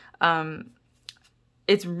picture.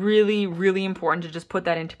 It's really, really important to just put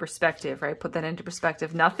that into perspective, right? Put that into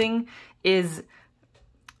perspective. Nothing is,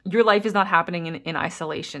 your life is not happening in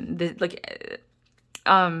isolation.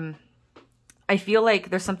 I feel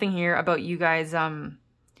like there's something here about you guys,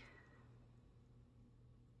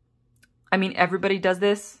 I mean, everybody does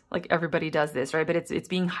this, right? But it's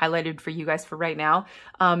being highlighted for you guys for right now.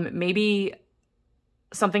 Maybe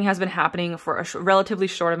something has been happening for a relatively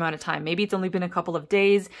short amount of time. Maybe it's only been a couple of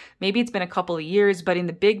days. Maybe it's been a couple of years, but in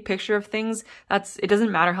the big picture of things, it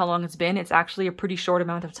doesn't matter how long it's been. It's actually a pretty short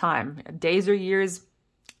amount of time. Days or years,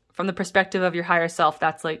 from the perspective of your higher self,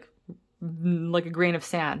 that's like a grain of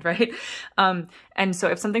sand, right? And so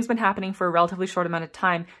if something's been happening for a relatively short amount of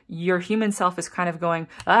time, your human self is kind of going,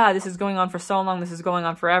 this is going on for so long. This is going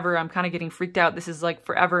on forever. I'm kind of getting freaked out. This is like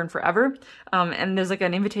forever and forever. And there's like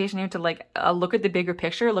an invitation here to like, look at the bigger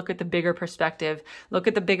picture, look at the bigger perspective, look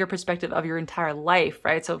at the bigger perspective of your entire life,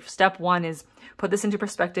 right? So step one is put this into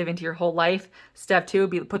perspective into your whole life. Step two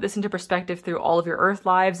would be put this into perspective through all of your earth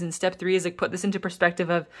lives. And step three is like put this into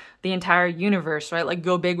perspective of the entire universe, right? Like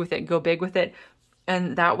go big with it, go big with it.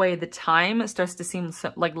 And that way the time starts to seem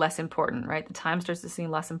like less important, right? The time starts to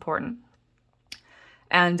seem less important.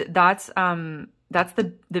 And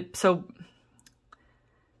so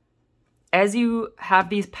as you have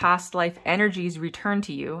these past life energies return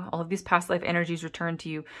to you, all of these past life energies return to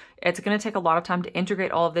you, it's going to take a lot of time to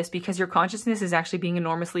integrate all of this because your consciousness is actually being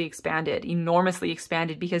enormously expanded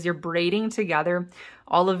because you're braiding together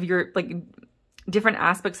all of your like different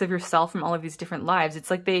aspects of yourself from all of these different lives. It's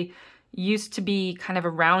like they used to be kind of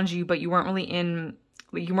around you, but you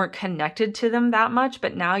weren't connected to them that much,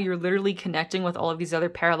 but now you're literally connecting with all of these other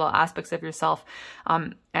parallel aspects of yourself,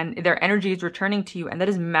 and their energy is returning to you, and that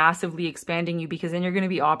is massively expanding you, because then you're going to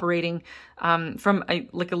be operating from a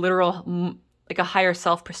higher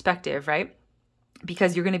self perspective, right?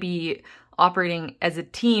 Because you're going to be operating as a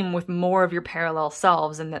team with more of your parallel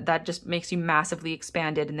selves, and that just makes you massively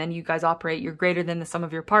expanded. And then you guys operate, you're greater than the sum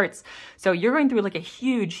of your parts. So you're going through like a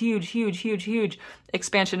huge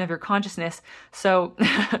expansion of your consciousness. So,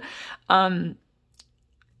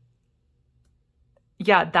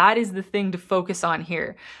 yeah, that is the thing to focus on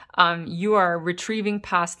here. You are retrieving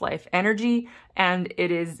past life energy, and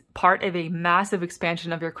it is part of a massive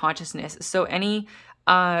expansion of your consciousness. So any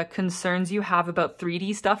concerns you have about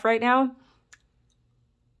 3D stuff right now,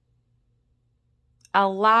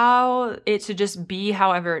 allow it to just be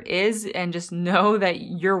however it is, and just know that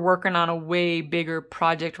you're working on a way bigger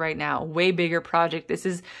project right now, way bigger project. This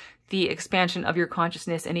is the expansion of your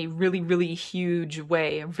consciousness in a really huge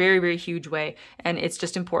way, a very huge way. And it's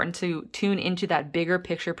just important to tune into that bigger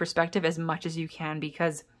picture perspective as much as you can,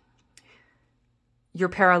 because your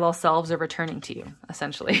parallel selves are returning to you,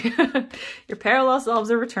 essentially. Your parallel selves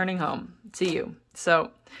are returning home to you.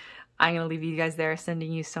 So I'm going to leave you guys there,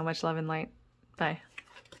 sending you so much love and light. Bye.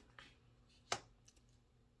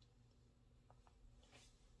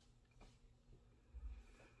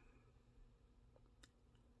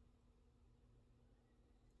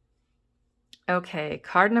 Okay,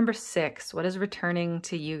 card number 6. What is returning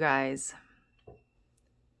to you guys?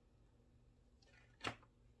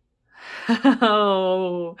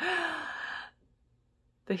 Oh,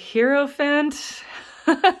 the Hierophant.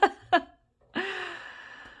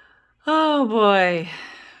 Oh boy.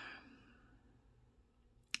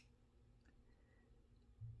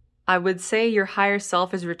 I would say your higher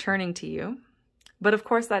self is returning to you, but of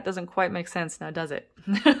course that doesn't quite make sense now, does it?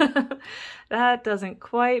 That doesn't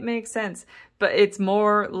quite make sense, but it's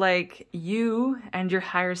more like you and your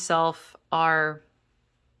higher self are,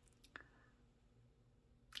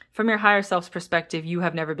 from your higher self's perspective, you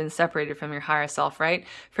have never been separated from your higher self, right?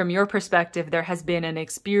 From your perspective, there has been an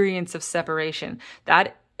experience of separation.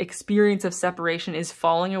 That experience of separation is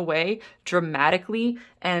falling away dramatically.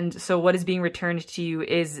 And so what is being returned to you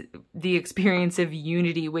is the experience of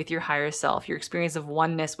unity with your higher self, your experience of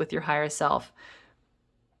oneness with your higher self.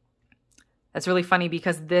 That's really funny,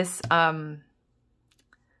 because this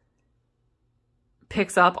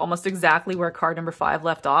picks up almost exactly where card number 5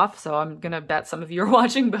 left off. So I'm going to bet some of you are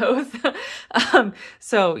watching both.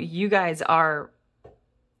 So you guys are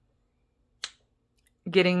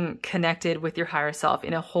getting connected with your higher self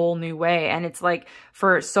in a whole new way. And it's like,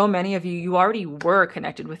 for so many of you, you already were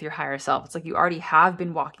connected with your higher self. It's like you already have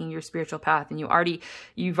been walking your spiritual path, and you've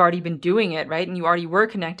already been doing it, right? And you already were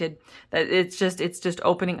connected. That it's just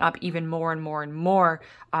opening up even more and more and more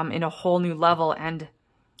in a whole new level. And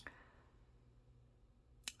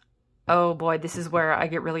oh boy, this is where I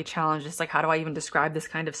get really challenged. It's like, how do I even describe this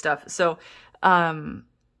kind of stuff? So,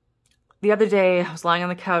 the other day I was lying on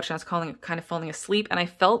the couch and I was kind of falling asleep, and I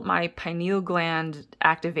felt my pineal gland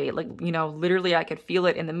activate. Like, you know, literally I could feel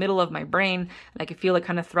it in the middle of my brain, and I could feel it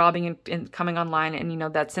kind of throbbing and coming online. And, you know,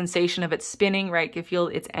 that sensation of it spinning, right? I could feel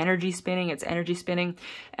its energy spinning.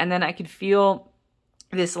 And then I could feel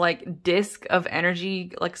this like disc of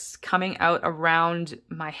energy like coming out around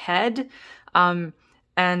my head. And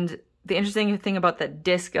the interesting thing about that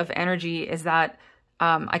disc of energy is that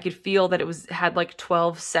I could feel that had like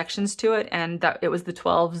 12 sections to it, and that it was the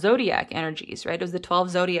 12 zodiac energies, right? It was the 12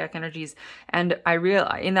 zodiac energies. And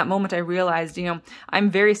in that moment, I realized, you know, I'm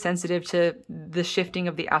very sensitive to the shifting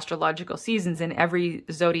of the astrological seasons, and every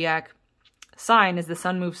zodiac sign, as the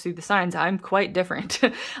sun moves through the signs, I'm quite different.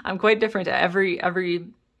 I'm quite different every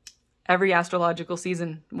astrological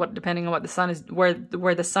season, depending on what the sun is, where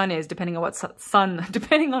the sun is, depending on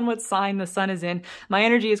what sign the sun is in. My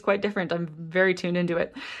energy is quite different. I'm very tuned into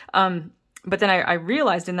it. But then I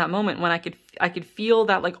realized in that moment, when I could feel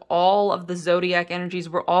that like all of the zodiac energies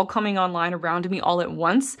were all coming online around me all at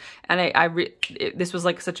once. And this was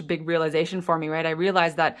like such a big realization for me, right? I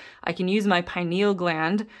realized that I can use my pineal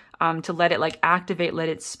gland to let it like activate, let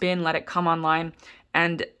it spin, let it come online.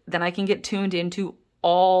 And then I can get tuned into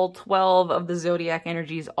all 12 of the zodiac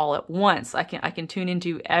energies all at once. I can tune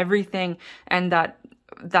into everything, and that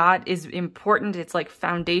that is important. It's like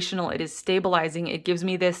foundational. It is stabilizing. It gives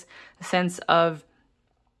me this sense of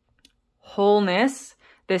wholeness,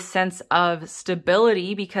 this sense of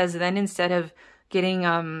stability, because then instead of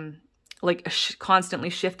getting like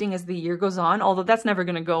constantly shifting as the year goes on, although that's never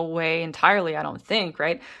going to go away entirely, I don't think,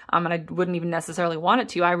 right? And I wouldn't even necessarily want it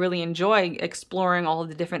to. I really enjoy exploring all of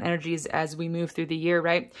the different energies as we move through the year,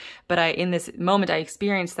 right? But in this moment, I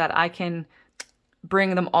experienced that I can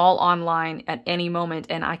bring them all online at any moment,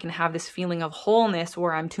 and I can have this feeling of wholeness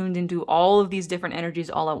where I'm tuned into all of these different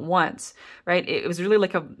energies all at once, right? It was really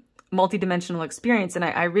like a multidimensional experience, and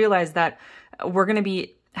I realized that we're going to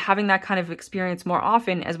be having that kind of experience more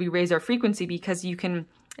often as we raise our frequency, because you can,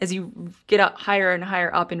 as you get up higher and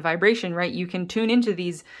higher up in vibration, right, you can tune into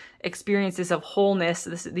these experiences of wholeness,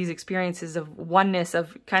 these experiences of oneness,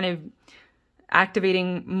 of kind of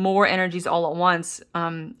activating more energies all at once.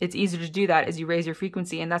 It's easier to do that as you raise your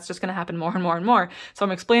frequency, and that's just going to happen more and more and more. So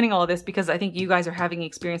I'm explaining all of this because I think you guys are having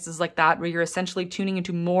experiences like that, where you're essentially tuning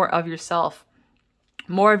into more of yourself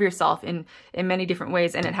in many different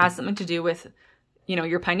ways. And it has something to do with, you know,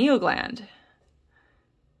 your pineal gland.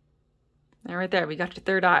 And right there, we got your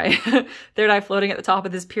third eye. Third eye floating at the top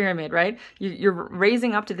of this pyramid, right? You're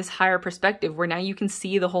raising up to this higher perspective where now you can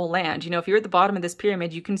see the whole land. You know, if you're at the bottom of this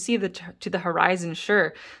pyramid, you can see to the horizon,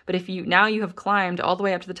 sure. But if you have climbed all the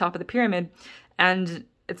way up to the top of the pyramid, and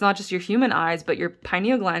it's not just your human eyes, but your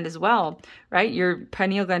pineal gland as well, right? Your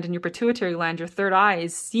pineal gland and your pituitary gland, your third eye,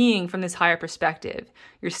 is seeing from this higher perspective.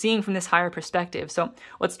 You're seeing from this higher perspective. So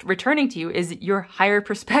what's returning to you is your higher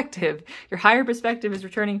perspective. Your higher perspective is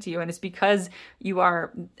returning to you. And it's because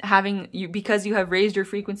because you have raised your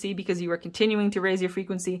frequency, because you are continuing to raise your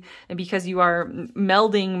frequency, and because you are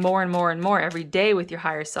melding more and more and more every day with your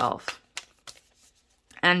higher self.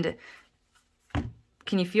 And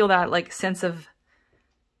can you feel that like sense of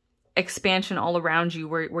expansion all around you,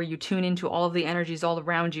 where you tune into all of the energies all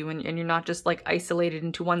around you, and you're not just like isolated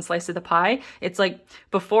into one slice of the pie? It's like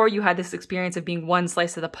before you had this experience of being one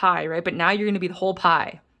slice of the pie, right? But now you're going to be the whole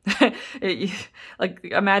pie. Like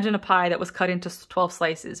imagine a pie that was cut into 12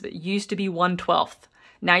 slices, but it used to be 1/12.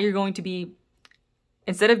 Now you're going to be,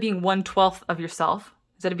 instead of being 1/12 of yourself,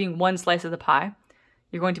 instead of being one slice of the pie,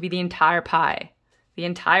 you're going to be the entire pie. The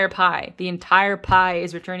entire pie. The entire pie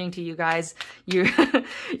is returning to you guys.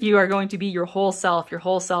 You are going to be your whole self,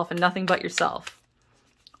 and nothing but yourself.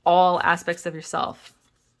 All aspects of yourself.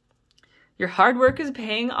 Your hard work is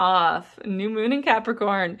paying off. New moon in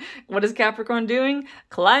Capricorn. What is Capricorn doing?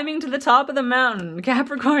 Climbing to the top of the mountain.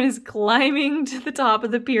 Capricorn is climbing to the top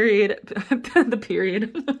of the period.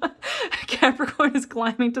 Capricorn is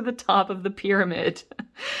climbing to the top of the pyramid.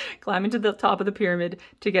 Climbing to the top of the pyramid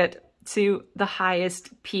to get to the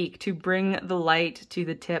highest peak, to bring the light to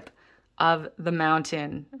the tip of the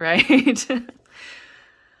mountain, right?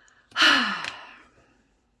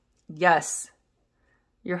 Yes,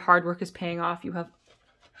 your hard work is paying off.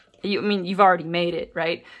 You've already made it,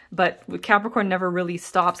 right? But with Capricorn never really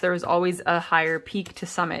stops. There is always a higher peak to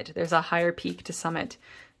summit. There's a higher peak to summit.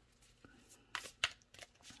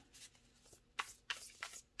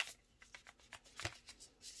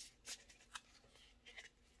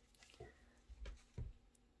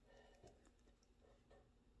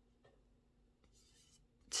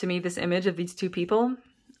 To me, this image of these two people,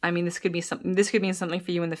 I mean, this could mean something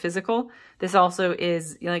for you in the physical. This also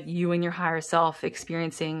is like you and your higher self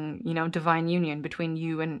experiencing, you know, divine union between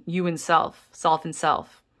you and self and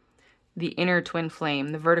self. The inner twin flame,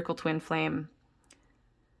 the vertical twin flame.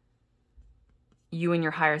 You and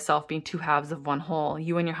your higher self being two halves of one whole.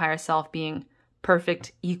 You and your higher self being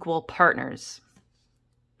perfect, equal partners.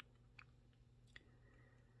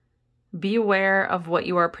 Be aware of what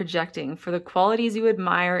you are projecting, for the qualities you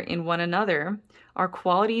admire in one another are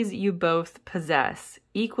qualities you both possess.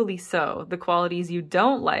 Equally so, the qualities you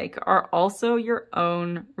don't like are also your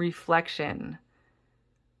own reflection.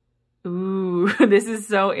 Ooh, this is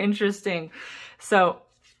so interesting. So,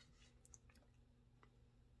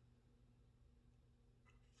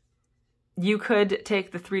 you could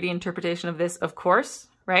take the 3D interpretation of this, of course,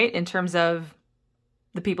 right? In terms of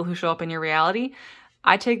the people who show up in your reality.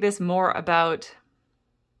 I take this more about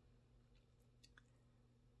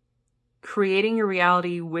creating your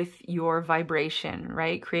reality with your vibration,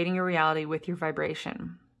 right? Creating your reality with your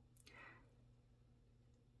vibration.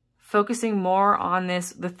 Focusing more on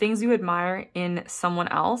this, the things you admire in someone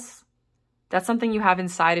else, that's something you have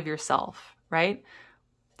inside of yourself, right?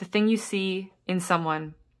 The thing you see in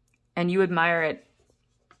someone and you admire it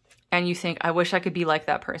and you think, I wish I could be like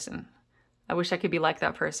that person. I wish I could be like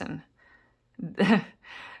that person.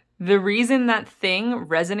 The reason that thing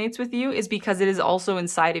resonates with you is because it is also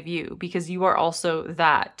inside of you, because you are also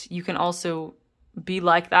that. You can also be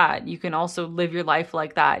like that. You can also live your life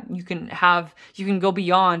like that. You can go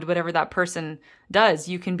beyond whatever that person does.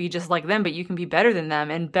 You can be just like them, but you can be better than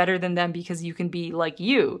them, and better than them because you can be like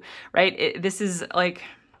you, right? This is like,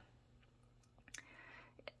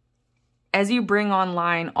 as you bring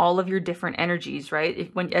online all of your different energies, right?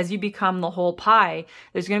 As you become the whole pie,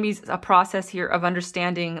 there's going to be a process here of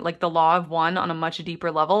understanding like the law of one on a much deeper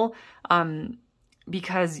level,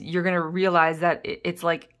 because you're going to realize that it's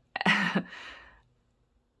like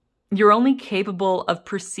you're only capable of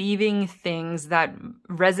perceiving things that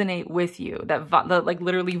resonate with you, that like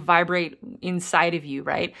literally vibrate inside of you,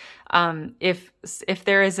 right? If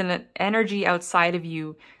there is an energy outside of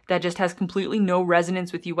you that just has completely no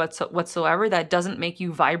resonance with you whatsoever, that doesn't make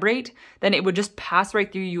you vibrate, then it would just pass right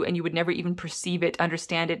through you and you would never even perceive it,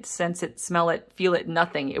 understand it, sense it, smell it, feel it,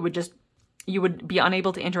 nothing. It would just, you would be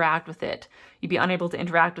unable to interact with it. You'd be unable to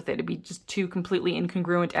interact with it. It'd be just two completely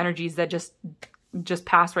incongruent energies that just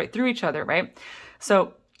pass right through each other, right?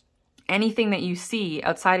 So anything that you see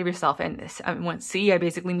outside of yourself, and when see, I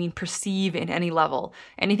basically mean perceive in any level.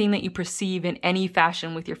 Anything that you perceive in any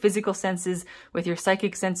fashion with your physical senses, with your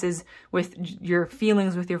psychic senses, with your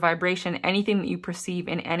feelings, with your vibration, anything that you perceive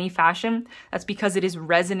in any fashion, that's because it is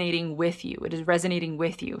resonating with you. It is resonating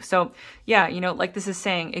with you. So yeah, you know, like this is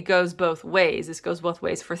saying, it goes both ways. This goes both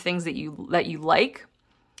ways for things that you like.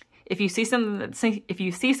 If you see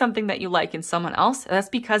something that you like in someone else, that's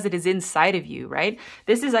because it is inside of you, right?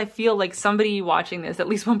 This is, I feel like somebody watching this, at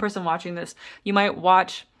least one person watching this, you might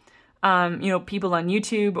watch, you know, people on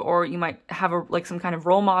YouTube, or you might have like some kind of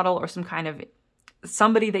role model or some kind of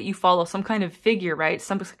somebody that you follow, some kind of figure, right?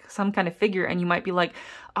 Some kind of figure, and you might be like,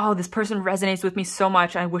 oh, this person resonates with me so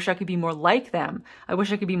much. I wish I could be more like them. I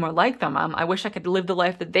wish I could be more like them. I wish I could live the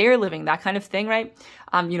life that they're living, that kind of thing, right?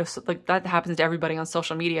 You know, so like that happens to everybody on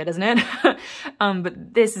social media, doesn't it?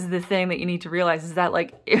 But this is the thing that you need to realize, is that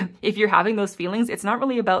like, if you're having those feelings, it's not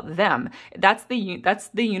really about them. That's the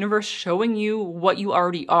universe showing you what you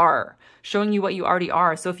already are, showing you what you already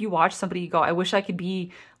are. So if you watch somebody go, I wish I could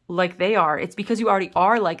be like they are, it's because you already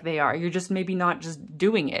are like they are. You're just maybe not just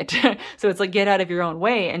doing it. So it's like, get out of your own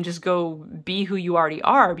way and just go be who you already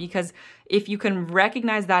are. Because if you can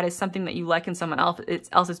recognize that as something that you like in someone else, it's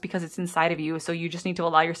because it's inside of you. So you just need to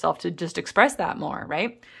allow yourself to just express that more,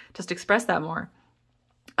 right? Just express that more.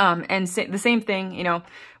 And the same thing, you know,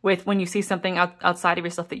 with when you see something outside of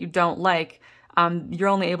yourself that you don't like, you're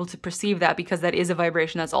only able to perceive that because that is a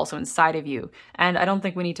vibration that's also inside of you. And I don't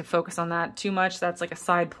think we need to focus on that too much. That's like a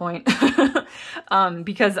side point.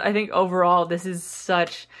 Because I think overall, this is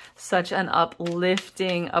such an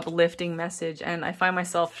uplifting message. And I find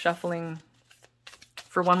myself shuffling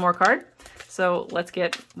for one more card. So let's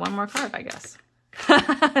get one more card, I guess.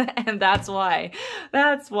 And that's why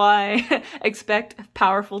expect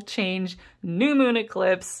powerful change, new moon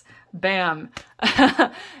eclipse, bam.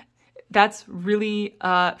 That's really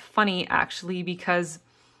funny, actually, because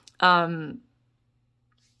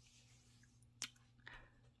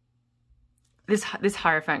this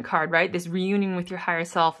Hierophant card, right? This reunion with your higher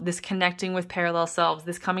self, this connecting with parallel selves,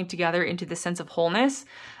 this coming together into the sense of wholeness.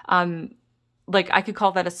 Like I could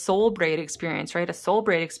call that a soul braid experience, right? A soul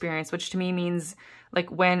braid experience, which to me means like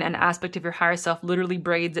when an aspect of your higher self literally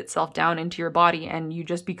braids itself down into your body and you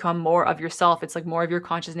just become more of yourself. It's like more of your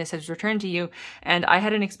consciousness has returned to you. And I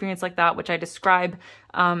had an experience like that, which I describe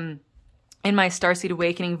in my Starseed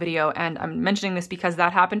Awakening video. And I'm mentioning this because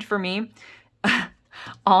that happened for me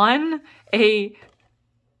on a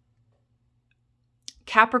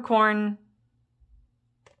Capricorn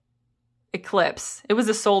eclipse. It was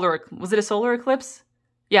a solar, was it a solar eclipse?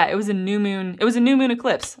 Yeah, it was a new moon. It was a new moon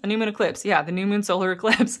eclipse. A new moon eclipse. Yeah, the new moon solar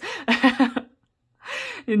eclipse.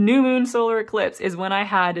 The new moon solar eclipse is when I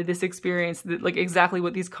had this experience, that, like exactly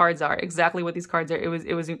what these cards are. Exactly what these cards are.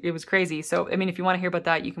 It was crazy. So, I mean, if you want to hear about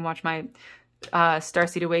that, you can watch my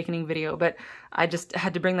Starseed Awakening video, but I just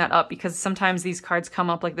had to bring that up because sometimes these cards come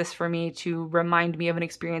up like this for me to remind me of an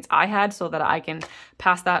experience I had so that I can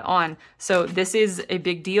pass that on. So this is a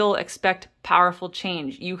big deal. Expect powerful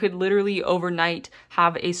change. You could literally overnight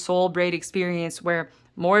have a soul braid experience where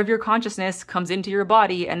more of your consciousness comes into your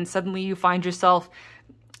body and suddenly you find yourself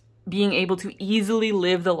being able to easily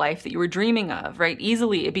live the life that you were dreaming of, right?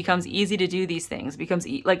 Easily, it becomes easy to do these things. It becomes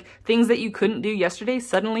like things that you couldn't do yesterday.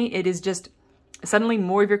 Suddenly it is just, suddenly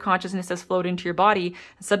more of your consciousness has flowed into your body.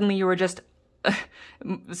 Suddenly you were just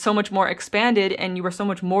so much more expanded and you were so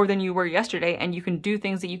much more than you were yesterday and you can do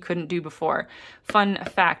things that you couldn't do before. Fun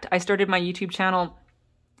fact, I started my YouTube channel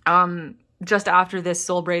just after this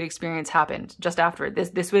soul braid experience happened, just after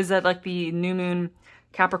it. This was at like the new moon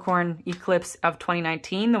Capricorn eclipse of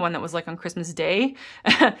 2019, the one that was like on Christmas Day.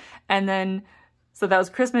 And then, so that was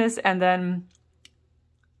Christmas, and then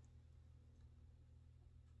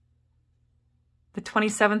the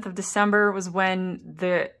 27th of December was when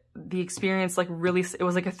the experience like really, it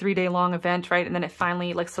was like a 3-day long event, right? And then it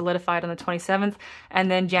finally like solidified on the 27th.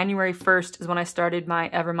 And then January 1st is when I started my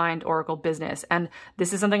Evermind Oracle business. And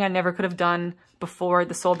this is something I never could have done before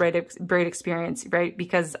the soul braid experience, right?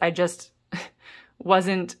 Because I just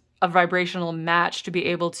wasn't a vibrational match to be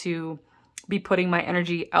able to be putting my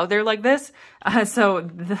energy out there like this. So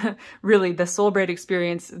really the soul braid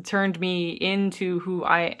experience turned me into who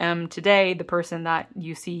I am today, the person that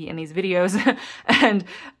you see in these videos. And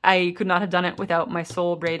I could not have done it without my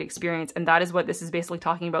soul braid experience. And that is what this is basically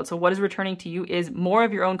talking about. So what is returning to you is more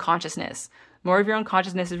of your own consciousness. More of your own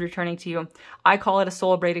consciousness is returning to you. I call it a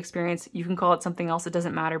soul braid experience. You can call it something else. It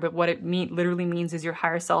doesn't matter. But what it literally means is your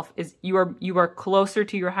higher self is you are closer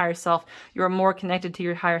to your higher self. You are more connected to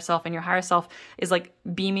your higher self, and your higher self is like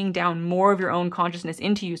beaming down more of your own consciousness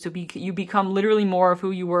into you. So you become literally more of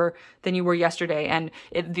who you were than you were yesterday. And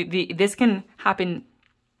this can happen.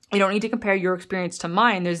 You don't need to compare your experience to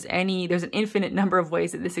mine. There's an infinite number of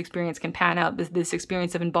ways that this experience can pan out, this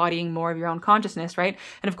experience of embodying more of your own consciousness, right?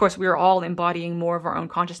 And of course, we are all embodying more of our own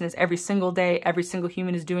consciousness every single day. Every single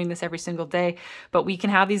human is doing this every single day. But we can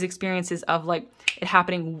have these experiences of like it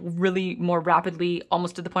happening really more rapidly,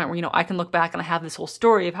 almost to the point where, you know, I can look back and I have this whole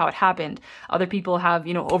story of how it happened. Other people have,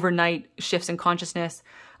 you know, overnight shifts in consciousness.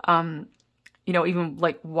 You know, even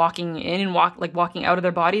like walking in and walking out of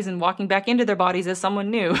their bodies and walking back into their bodies as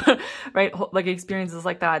someone new, right? Like experiences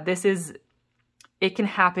like that. It can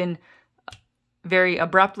happen very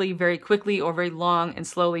abruptly, very quickly, or very long and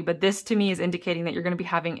slowly. But this to me is indicating that you're going to be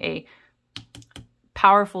having a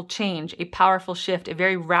powerful change, a powerful shift, a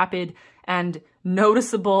very rapid and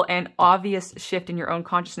noticeable and obvious shift in your own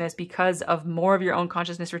consciousness because of more of your own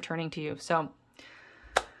consciousness returning to you. So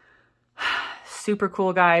super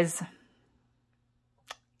cool, guys.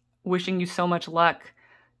 Wishing you so much luck.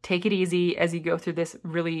 Take it easy as you go through this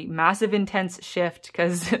really massive, intense shift,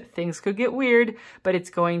 because things could get weird, but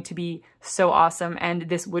it's going to be so awesome. And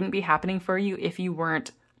this wouldn't be happening for you if you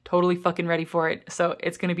weren't totally fucking ready for it. So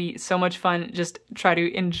it's going to be so much fun. Just try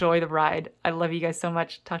to enjoy the ride. I love you guys so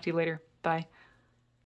much. Talk to you later. Bye.